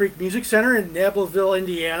Deer Creek Music Center in Naperville,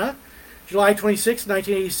 Indiana. July 26th,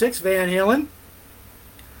 1986, Van Halen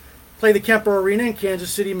play the Kemper Arena in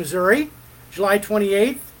Kansas City, Missouri. July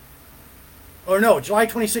 26th,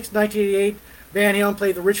 1988, Van Halen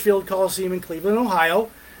played the Richfield Coliseum in Cleveland,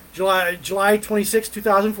 Ohio. July 26,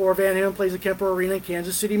 2004, Van Halen plays the Kemper Arena in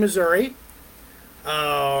Kansas City, Missouri.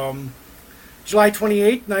 July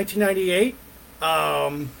 28, 1998,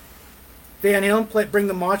 Van Halen bring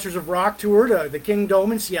the Monsters of Rock tour to the King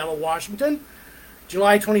Dome in Seattle, Washington.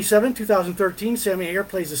 July 27, 2013, Sammy Hagar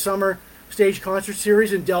plays the Summer Stage Concert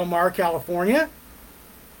Series in Del Mar, California.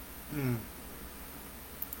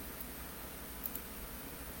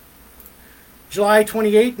 July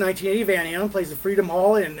 28, 1980, Van Halen plays the Freedom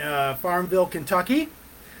Hall in Farmville, Kentucky.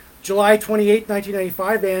 July 28,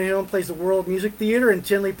 1995, Van Halen plays the World Music Theater in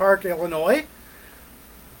Tinley Park, Illinois.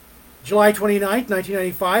 July 29,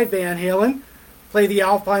 1995, Van Halen play the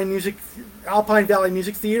Alpine Valley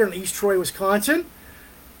Music Theater in East Troy, Wisconsin.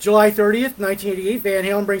 July 30th, 1988, Van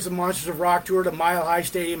Halen brings the Monsters of Rock tour to Mile High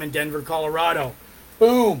Stadium in Denver, Colorado.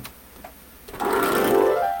 Boom.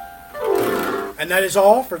 And that is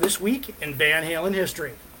all for this week in Van Halen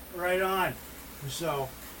history. Right on. So.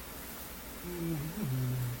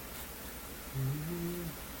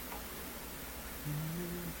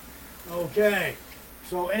 Okay.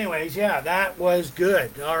 So anyways, yeah, that was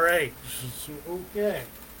good. All right. Okay.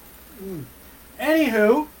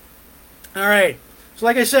 Anywho, all right. So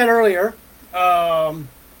like I said earlier, I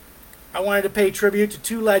wanted to pay tribute to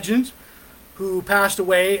two legends who passed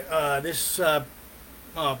away this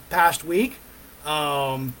past week.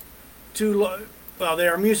 Well, they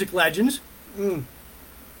are music legends. All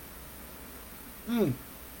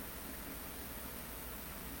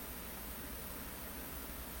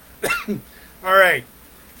right.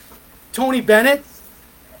 Tony Bennett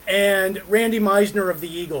and Randy Meisner of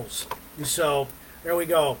the Eagles. So there we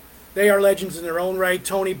go. They are legends in their own right.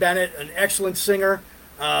 Tony Bennett, an excellent singer,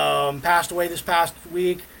 passed away this past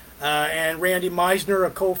week. And Randy Meisner, a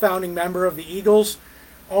co-founding member of the Eagles,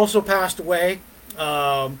 also passed away.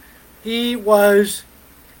 He was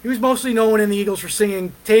mostly known in the Eagles for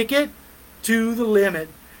singing "Take It to the Limit."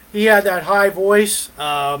 He had that high voice.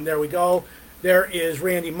 There we go. There is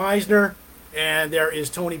Randy Meisner, and there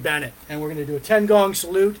is Tony Bennett. And we're going to do a 10-gong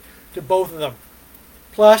salute to both of them.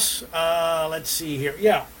 Plus, let's see here.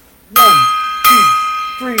 Yeah. 1, 2,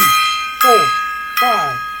 3, 4,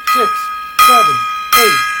 5, 6, 7,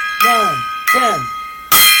 8, 9, 10.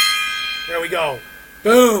 There we go.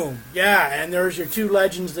 Boom. Yeah, and there's your two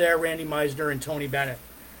legends there, Randy Meisner and Tony Bennett.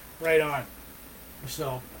 Right on.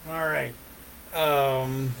 So, all right. All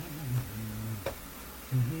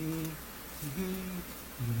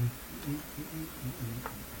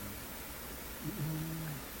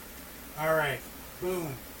right.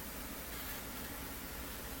 Boom.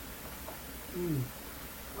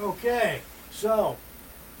 Okay. So,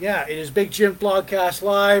 yeah, it is Big Jims Blogcast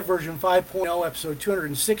Live, version 5.0, episode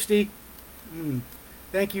 260.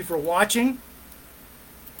 Thank you for watching.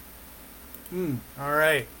 All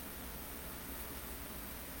right.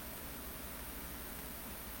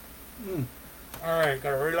 All right,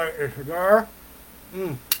 gotta relight your cigar.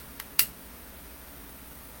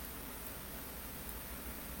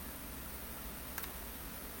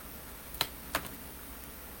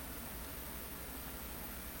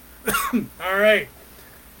 All right.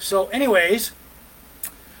 So anyways,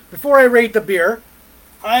 before I rate the beer,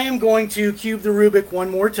 I am going to cube the Rubick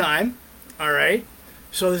one more time. All right.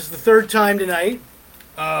 So this is the third time tonight.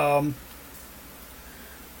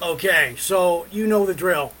 Okay, so you know the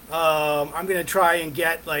drill. I'm going to try and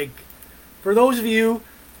get, for those of you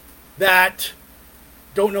that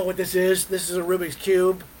don't know what this is a Rubik's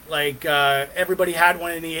Cube. Everybody had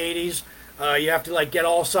one in the 80s. You have to, get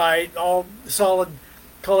all solid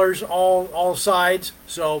colors, all sides.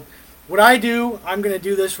 So what I do, I'm going to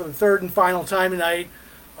do this for the third and final time tonight.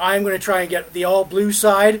 I'm going to try and get the all blue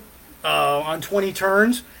side on 20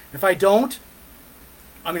 turns. If I don't,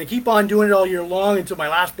 I'm going to keep on doing it all year long until my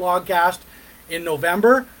last blogcast in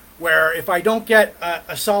November, where if I don't get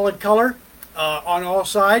a solid color on all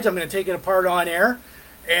sides, I'm going to take it apart on air,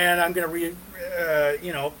 and I'm going to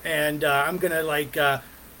I'm going to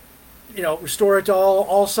restore it to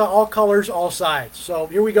all colors, all sides. So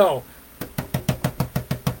here we go.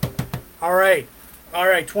 All right,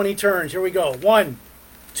 20 turns. Here we go. 1,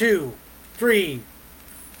 2, 3,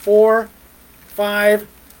 4, 5,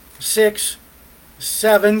 6,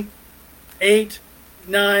 7, 8,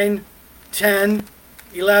 9, 10,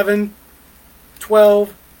 11,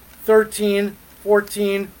 12, 13,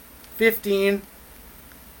 14, 15,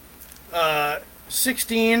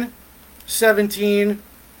 16, 17,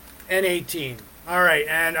 and 18. All right,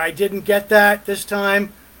 and I didn't get that this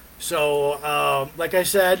time. So, like I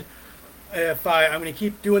said, I'm going to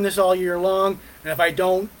keep doing this all year long, and if I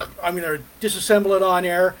don't, I'm going to disassemble it on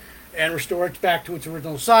air and restore it back to its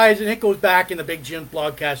original size, and it goes back in the Big Jims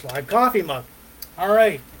Blogcast Live coffee mug. All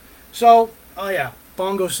right. So, oh yeah,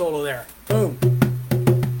 bongo solo there. Boom.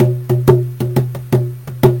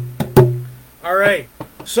 All right.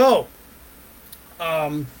 So,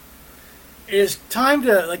 it is time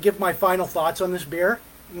to give my final thoughts on this beer.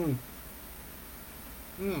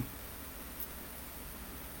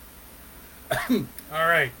 All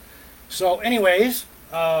right. So, anyways,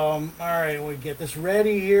 all right, we get this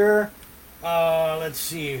ready here. Let's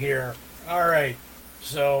see here. All right.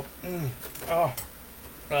 So, well,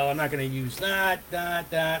 I'm not going to use that,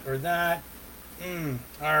 or that.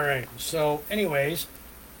 All right. So, anyways,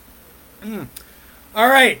 all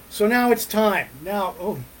right. So now it's time. Now,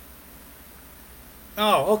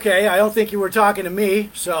 okay. I don't think you were talking to me.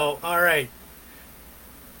 So, all right.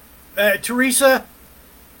 Teresa,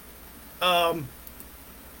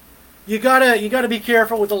 you gotta be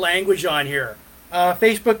careful with the language on here.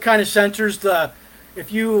 Facebook kind of censors the I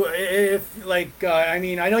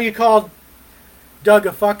mean, I know you called Doug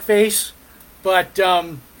a fuckface, but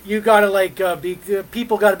you gotta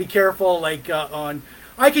people gotta be careful on.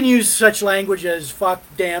 I can use such language as fuck,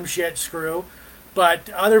 damn, shit, screw, but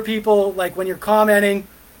other people, like when you're commenting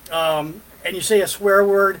and you say a swear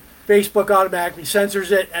word, Facebook automatically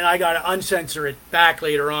censors it, and I gotta uncensor it back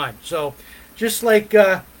later on. So just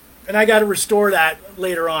and I gotta restore that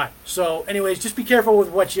later on. So anyways, just be careful with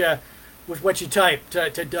what you type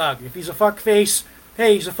to Doug. If he's a fuck face,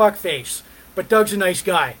 hey, he's a fuck face. But Doug's a nice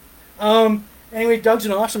guy. Anyway, Doug's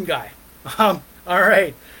an awesome guy. All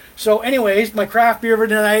right. So, anyways, my craft beer for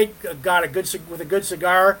tonight got a good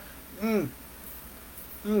cigar. All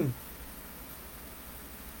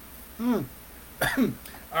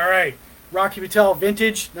right, Rocky Patel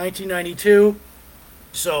Vintage, 1992.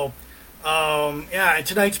 So, yeah, and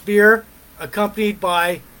tonight's beer accompanied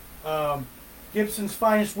by Gibson's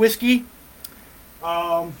Finest Whiskey.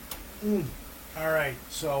 All right,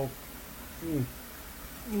 so.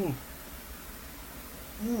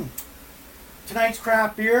 Tonight's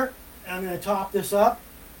craft beer, I'm going to top this up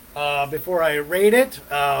before I rate it.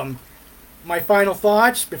 My final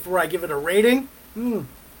thoughts before I give it a rating.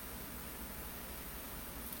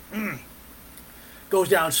 Goes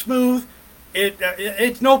down smooth.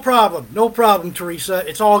 It's no problem, Teresa.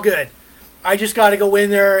 It's all good. I just got to go in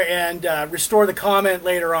there and restore the comment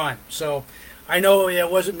later on. So I know it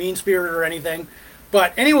wasn't mean-spirited or anything.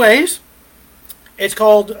 But anyways,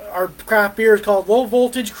 our craft beer is called Low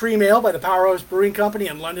Voltage Cream Ale by the Powerhouse Brewing Company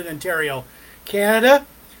in London, Ontario, Canada.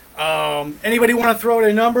 Anybody want to throw out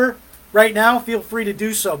a number right now? Feel free to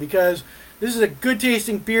do so, because this is a good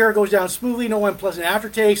tasting beer. It goes down smoothly, no unpleasant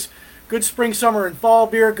aftertaste. Good spring, summer, and fall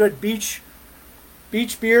beer. Good beach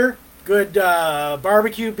beer. Good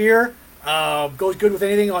barbecue beer. Goes good with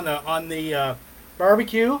anything on the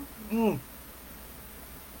barbecue.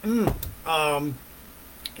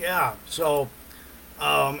 Yeah. So.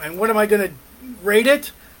 And what am I going to rate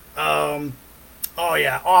it? Oh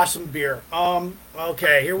yeah, awesome beer.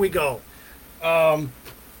 Okay, here we go. 9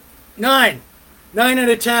 out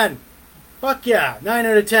of 10. Fuck yeah, 9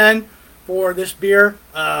 out of 10 for this beer.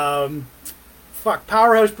 Powerhouse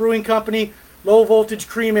Brewing Company, Low Voltage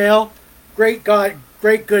Cream Ale. Great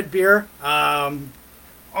good beer.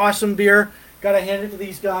 Awesome beer. Gotta hand it to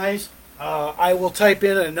these guys. I will type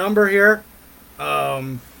in a number here.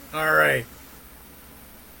 All right.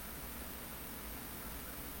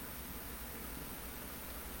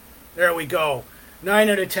 There we go. 9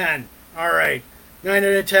 out of 10. All right. 9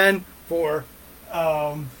 out of 10 for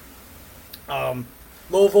Low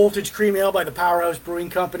Voltage Cream Ale by the Powerhouse Brewing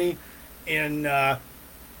Company in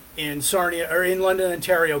Sarnia, or in London,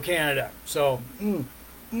 Ontario, Canada. So,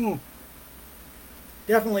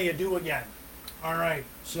 definitely a do again. All right.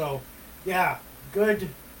 So, yeah, good.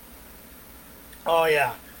 Oh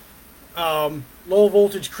yeah. Low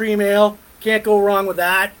Voltage Cream Ale. Can't go wrong with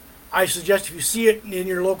that. I suggest if you see it in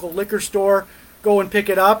your local liquor store, go and pick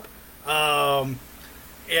it up. Right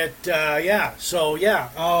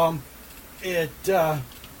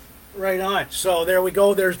on. So there we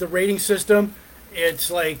go. There's the rating system. It's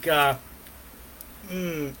like,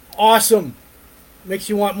 awesome. Makes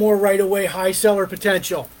you want more right away. High seller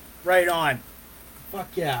potential. Right on.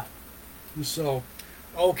 Fuck yeah. So,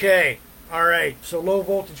 okay. All right. So Low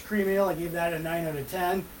Voltage Cream Ale, I gave that a 9 out of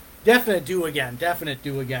 10. Definite do again.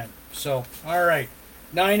 So, all right,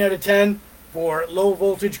 9 out of 10 for Low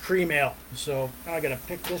Voltage Cream Ale. So I gotta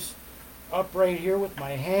pick this up right here with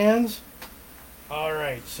my hands. All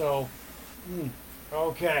right, so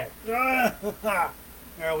okay, there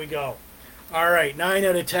we go. All right, 9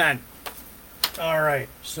 out of 10. All right,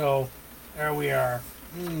 so there we are.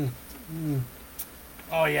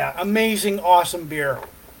 Oh yeah, amazing, awesome beer.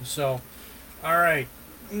 So, all right.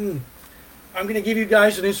 I'm going to give you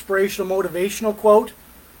guys an inspirational, motivational quote.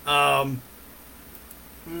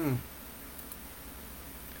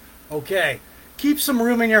 Okay. Keep some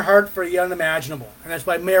room in your heart for the unimaginable. And that's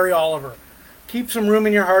by Mary Oliver. Keep some room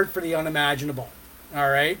in your heart for the unimaginable. All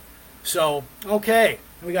right. So, okay.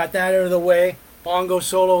 We got that out of the way. Bongo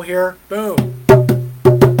solo here. Boom.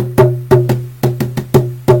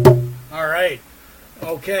 All right.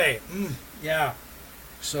 Okay. Yeah.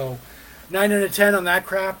 So, 9 out of 10 on that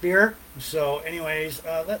craft beer. So, anyways,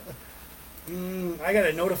 I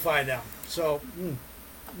gotta notify them. So,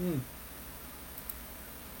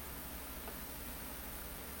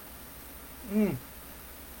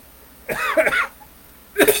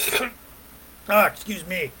 excuse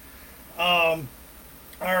me. All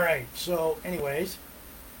right. So, anyways,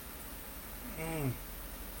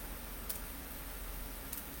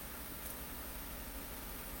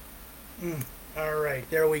 All right,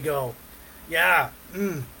 there we go. Yeah.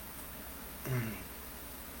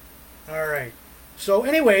 All right. So,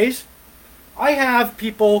 anyways, I have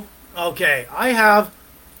people. Okay, I have.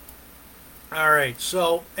 All right.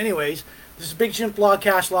 So, anyways, this is Big Jims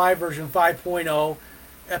Blogcast Live version 5.0,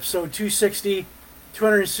 episode 260,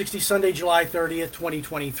 260, Sunday, July 30th,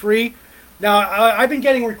 2023. Now, I've been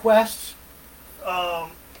getting requests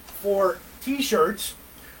for T-shirts.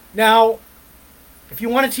 Now, if you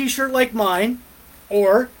want a T-shirt like mine,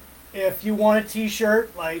 or if you want a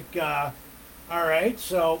T-shirt like, all right,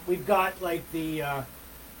 so we've got like the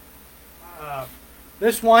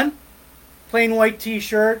this one, plain white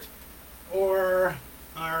T-shirt, or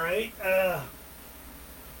all right,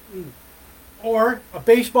 or a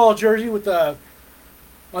baseball jersey with the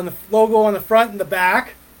logo on the front and the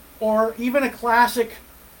back, or even a classic.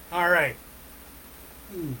 All right.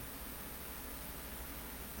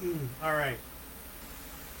 All right.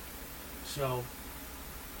 So,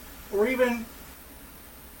 or even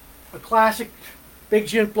a classic Big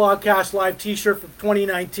Jims Blogcast Live T-shirt from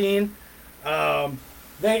 2019.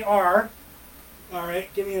 They are, all right,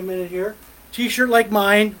 give me a minute here. T-shirt like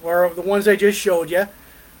mine, or the ones I just showed you,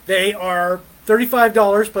 they are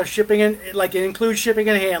 $35 plus shipping, and like it includes shipping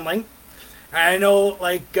and handling. I know,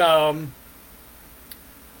 like, 4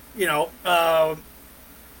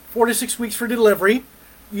 to 6 weeks for delivery.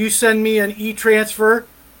 You send me an e-transfer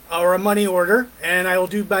or a money order, and I will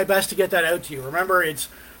do my best to get that out to you. Remember, it's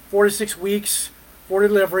 4 to 6 weeks for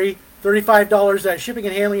delivery. $35 that shipping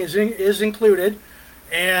and handling is included,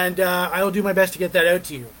 and I will do my best to get that out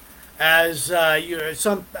to you. As a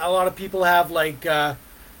lot of people have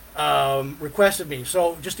requested me,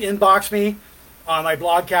 so just inbox me on my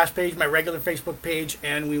blogcast page, my regular Facebook page,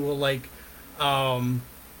 and we will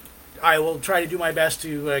I will try to do my best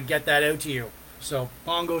to get that out to you. So,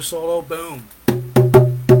 bongo solo, boom.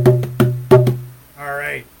 All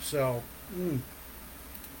right, so,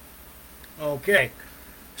 okay.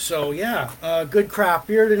 So, yeah, good craft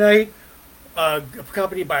beer tonight,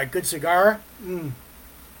 accompanied by a good cigar. All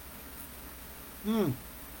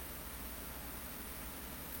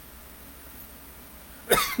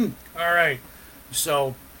right,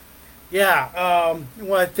 so, yeah,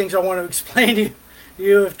 one of the things I want to explain to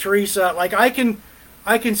you, if Teresa, like, I can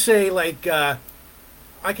say, like,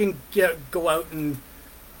 I can go out and,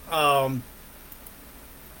 all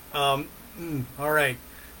right.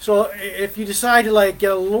 So if you decide to, like,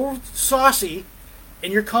 get a little saucy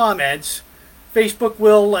in your comments, Facebook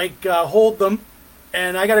will, like, hold them,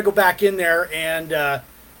 and I got to go back in there and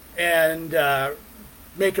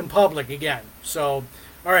make them public again. So,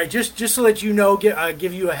 all right, just so that you know,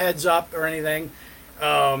 give you a heads up or anything.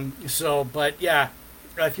 But yeah,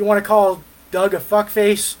 if you want to call Doug a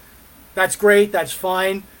fuckface, that's great. That's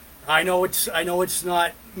fine. I know it's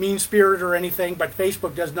not mean-spirited or anything, but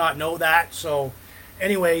Facebook does not know that. So,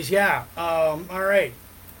 anyways, yeah. All right,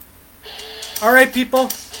 people.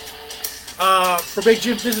 For Big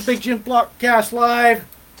Jim, this is Big Jims Blogcast Live.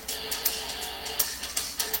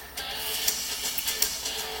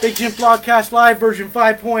 Big Jims Blogcast Live version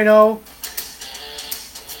 5.0.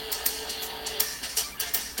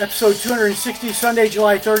 Episode 260, Sunday,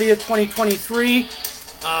 July 30th, 2023.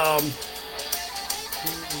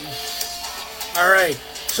 All right,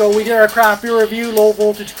 so we did our craft beer review, Low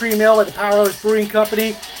Voltage Cream Ale at the Powerhouse Brewing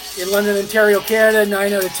Company in London, Ontario, Canada.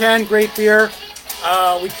 9 out of 10, great beer.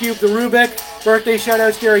 We cubed the Rubick. Birthday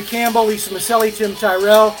shout-outs, Gary Campbell, Lisa Maselli, Tim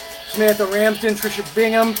Tyrell, Samantha Ramsden, Tricia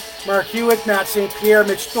Bingham, Mark Hewitt, Matt St. Pierre,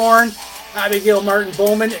 Mitch Thorne, Abigail Martin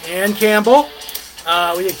Bowman, and Campbell.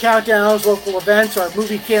 We did countdowns, local events, our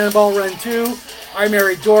movie Cannonball Run 2, I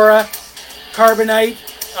Married Dora, Carbonite,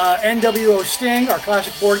 NWO Sting, our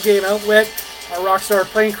classic board game Outwit, our Rockstar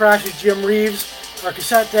Plane Crashes, Jim Reeves, our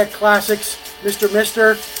cassette deck classics, Mr.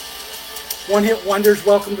 One Hit Wonders,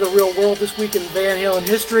 Welcome to the Real World this week in Van Halen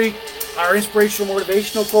history, our inspirational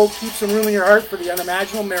motivational quote, Keep Some Room in Your Heart for the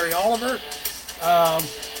Unimaginable, Mary Oliver.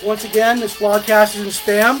 Once again, this broadcast is in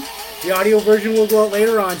spam. The audio version will go out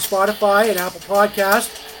later on Spotify and Apple Podcast,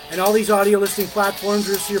 and all these audio listening platforms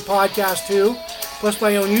are to your podcast too. Plus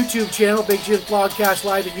my own YouTube channel, Big Jims Blogcast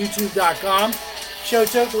Live at youtube.com.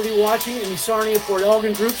 Shouts out to everybody watching in the Sarnia Port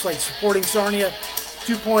Elgin groups like Supporting Sarnia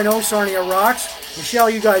 2.0, Sarnia Rocks. Michelle,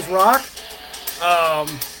 you guys rock.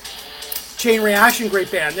 Chain Reaction, great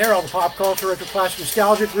band there. All the pop culture, retro classic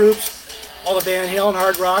nostalgia groups. All the Van Halen,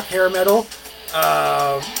 hard rock, hair metal.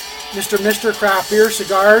 Mr. Craft Beer,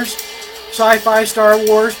 Cigars. Sci-Fi, Star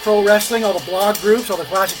Wars, Pro Wrestling, all the blog groups, all the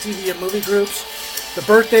classic TV and movie groups. The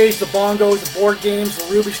birthdays, the bongos, the board games, the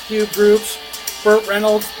Rubik's Cube groups. Burt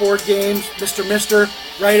Reynolds, board games, Mr.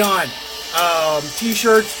 Right on.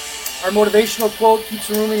 T-shirts, our motivational quote, keeps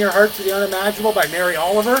the room in your heart for the unimaginable by Mary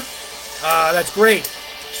Oliver. That's great.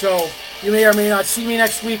 So you may or may not see me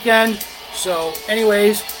next weekend. So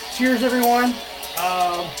anyways, cheers everyone.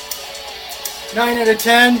 9 out of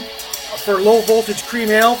 10 for Low Voltage Cream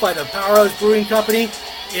Ale by the Powerhouse Brewing Company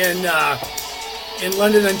in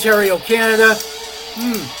London, Ontario, Canada.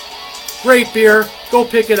 Great beer. Go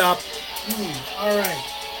pick it up. All right.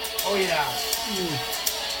 Oh yeah.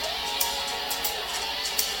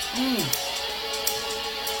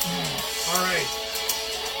 All right.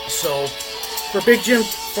 So for Big Jims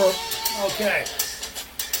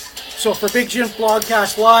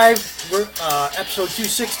Blogcast Live, episode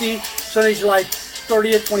 260, Sunday, July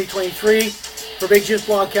 30th, 2023. For Big Jims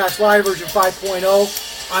Blogcast Live, version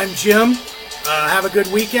 5.0. I'm Jim. Have a good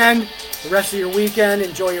weekend. The rest of your weekend,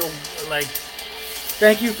 enjoy your,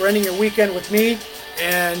 thank you for ending your weekend with me.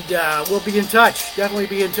 And we'll be in touch. Definitely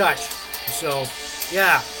be in touch. So,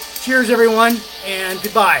 yeah. Cheers, everyone, and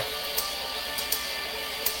goodbye.